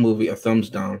gave that movie a thumbs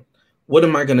down. What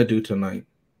am I going to do tonight?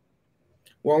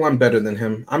 Well, I'm better than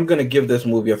him. I'm going to give this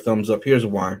movie a thumbs up. Here's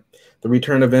why. The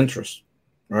return of interest,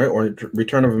 right? Or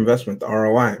return of investment, the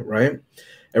ROI, right?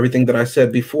 Everything that I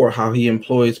said before, how he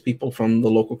employs people from the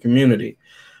local community,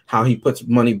 how he puts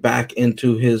money back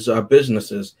into his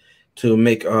businesses to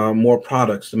make more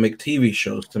products, to make TV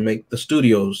shows, to make the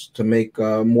studios, to make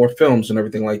more films and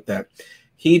everything like that.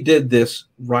 He did this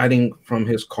riding from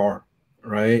his car,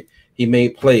 right? He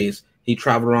made plays. He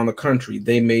traveled around the country.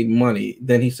 They made money.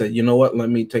 Then he said, you know what? Let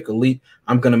me take a leap.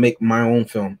 I'm going to make my own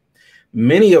film.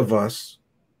 Many of us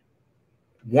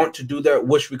want to do that,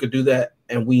 wish we could do that,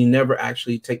 and we never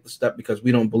actually take the step because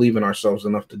we don't believe in ourselves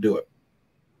enough to do it.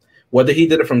 Whether he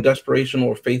did it from desperation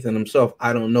or faith in himself,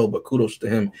 I don't know, but kudos to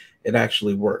him. It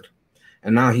actually worked.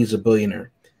 And now he's a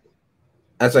billionaire.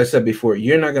 As I said before,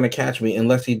 you're not going to catch me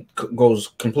unless he goes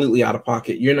completely out of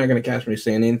pocket. You're not going to catch me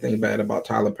saying anything bad about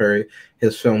Tyler Perry,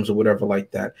 his films, or whatever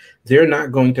like that. They're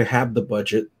not going to have the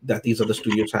budget that these other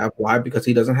studios have. Why? Because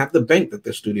he doesn't have the bank that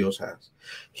the studios has.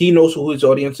 He knows who his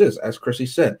audience is, as Chrissy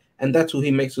said, and that's who he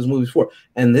makes his movies for.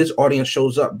 And this audience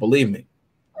shows up, believe me.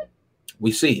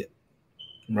 We see it,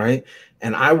 right?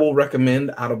 And I will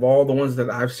recommend, out of all the ones that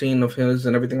I've seen of his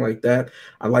and everything like that,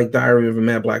 I like Diary of a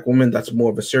Mad Black Woman. That's more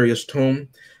of a serious tone.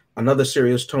 Another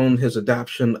serious tone, his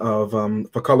adaptation of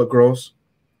For Colored Girls.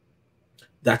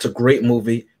 That's a great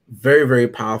movie. Very, very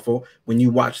powerful. When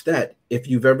you watch that, if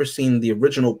you've ever seen the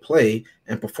original play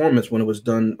and performance when it was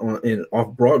done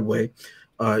off Broadway,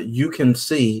 you can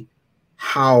see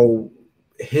how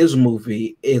his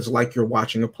movie is like you're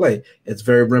watching a play. It's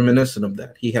very reminiscent of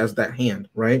that. He has that hand,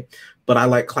 right? But I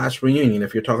like Class Reunion.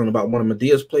 If you're talking about one of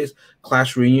Madea's plays,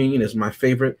 Class Reunion is my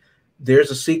favorite. There's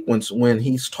a sequence when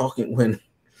he's talking, when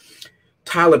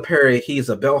Tyler Perry, he's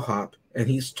a bellhop, and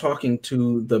he's talking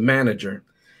to the manager,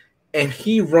 and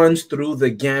he runs through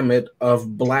the gamut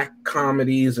of black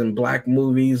comedies and black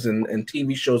movies and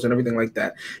TV shows and everything like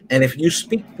that. And if you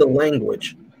speak the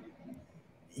language,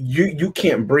 you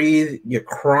can't breathe, you're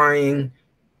crying,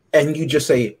 and you just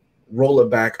say, roll it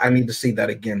back. I need to see that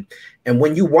again. And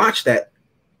when you watch that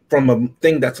from a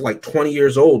thing that's like 20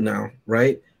 years old now,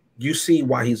 right? You see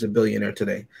why he's a billionaire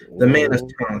today. The man is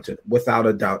talented, without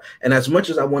a doubt. And as much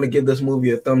as I want to give this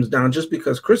movie a thumbs down, just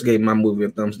because Chris gave my movie a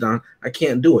thumbs down, I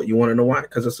can't do it. You want to know why?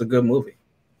 Because it's a good movie.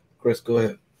 Chris, go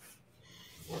ahead.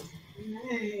 All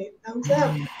right, thumbs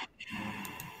up.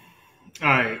 All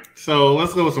right, so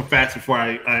let's go with some facts before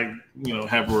I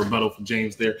have a rebuttal for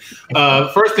James there.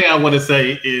 First thing I want to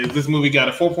say is this movie got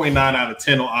a 4.9 out of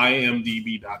 10 on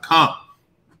IMDb.com.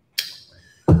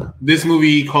 This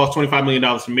movie cost $25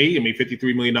 million to make. It made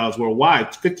 $53 million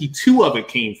worldwide. 52 of it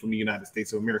came from the United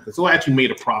States of America, so it actually made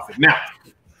a profit. Now,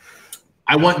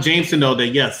 I want James to know that,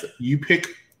 yes, you pick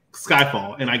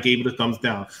Skyfall, and I gave it a thumbs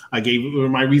down. I gave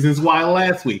my reasons why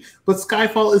last week. But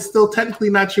Skyfall is still technically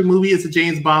not your movie. It's a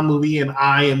James Bond movie, and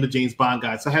I am the James Bond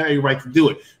guy, so I have every right to do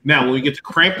it. Now, when we get to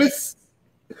Krampus,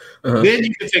 then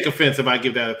you can take offense if I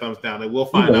give that a thumbs down, and we'll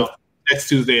find out next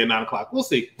Tuesday at 9 o'clock. We'll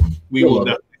see. We will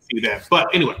definitely see that. But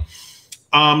anyway,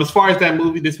 as far as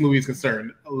this movie is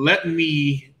concerned, let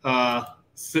me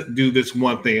do this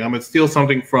one thing. I'm going to steal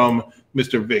something from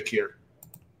Mr. Vic here.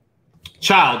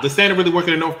 Child, does Santa really work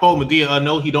at the North Pole? Madea,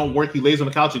 no, he don't work. He lays on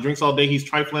the couch. He drinks all day. He's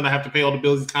trifling. I have to pay all the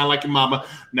bills. He's kind of like your mama.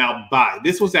 Now, bye.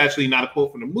 This was actually not a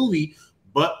quote from the movie,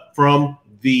 but from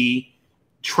the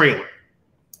trailer,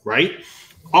 right?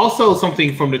 Also,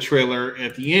 something from the trailer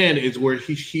at the end is where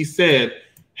he said,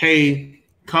 hey,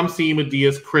 come see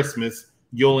Madea's Christmas.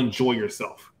 You'll enjoy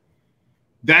yourself.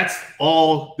 That's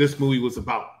all this movie was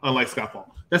about, unlike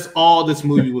Skyfall. That's all this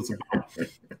movie was about.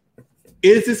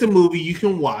 Is this a movie you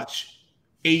can watch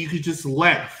and you could just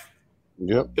laugh?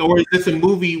 Yep. Or is this a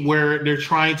movie where they're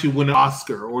trying to win an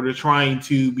Oscar or they're trying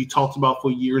to be talked about for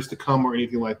years to come or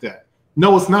anything like that?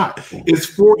 No, it's not. It's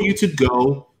for you to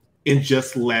go and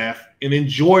just laugh and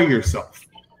enjoy yourself.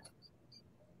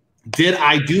 Did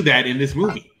I do that in this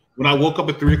movie? When I woke up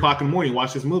at 3 o'clock in the morning,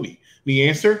 watch this movie? The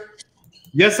answer,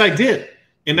 yes, I did.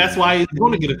 And that's why it's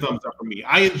going to get a thumbs up from me.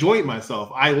 I enjoyed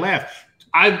myself. I laughed.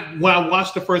 When I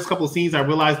watched the first couple of scenes, I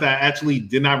realized that I actually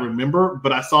did not remember,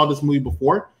 but I saw this movie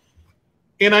before.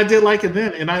 And I did like it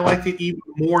then, and I liked it even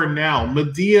more now.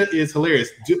 Madea is hilarious.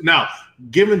 Now,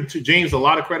 giving to James a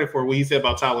lot of credit for what he said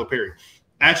about Tyler Perry.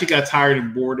 I actually got tired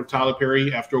and bored of Tyler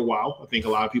Perry after a while. I think a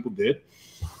lot of people did.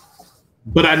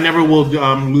 But I never will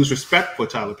lose respect for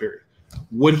Tyler Perry.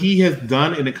 What he has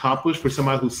done and accomplished for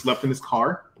somebody who slept in his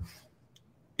car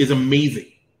is amazing.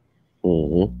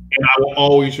 Mm-hmm. And I will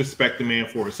always respect the man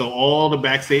for it. So all the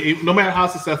backstage, no matter how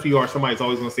successful you are, somebody's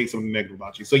always going to say something negative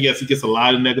about you. So yes, he gets a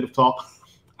lot of negative talk.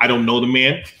 I don't know the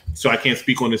man, so I can't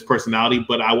speak on his personality,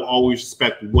 but I will always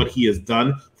respect what he has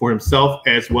done for himself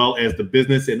as well as the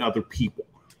business and other people.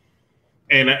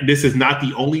 And this is not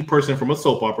the only person from a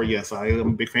soap opera. Yes, I am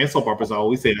a big fan of soap operas. I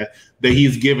always say that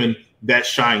he's given that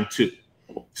shine to.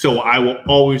 So I will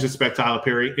always respect Tyler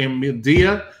Perry. And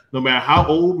Madea, no matter how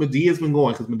old Madea's been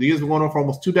going, because Madea's been going on for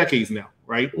almost 2 decades now,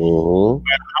 right? No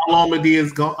matter how long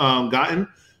Madea's gotten,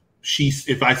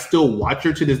 if I still watch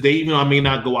her to this day, even though I may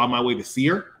not go out my way to see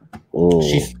her,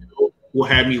 she still will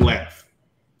have me laugh.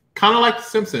 Kind of like The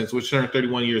Simpsons, which turned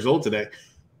 31 years old today.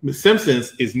 The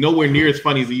Simpsons is nowhere near as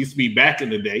funny as it used to be back in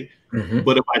the day.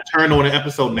 But if I turn on an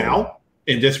episode now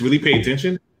and just really pay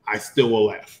attention, I still will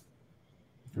laugh.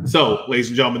 So, ladies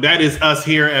and gentlemen, that is us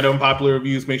here at Unpopular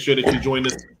Reviews. Make sure that you join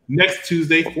us next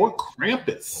Tuesday for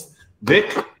Krampus.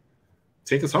 Vic,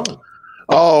 take us home.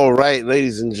 All right,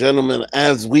 ladies and gentlemen,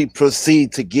 as we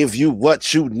proceed to give you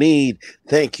what you need,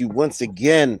 thank you once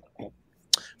again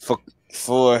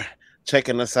for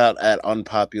checking us out at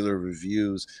Unpopular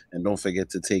Reviews. And don't forget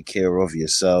to take care of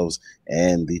yourselves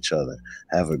and each other.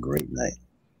 Have a great night.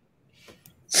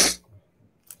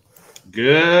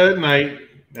 Good night.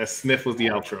 That sniff was the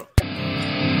outro.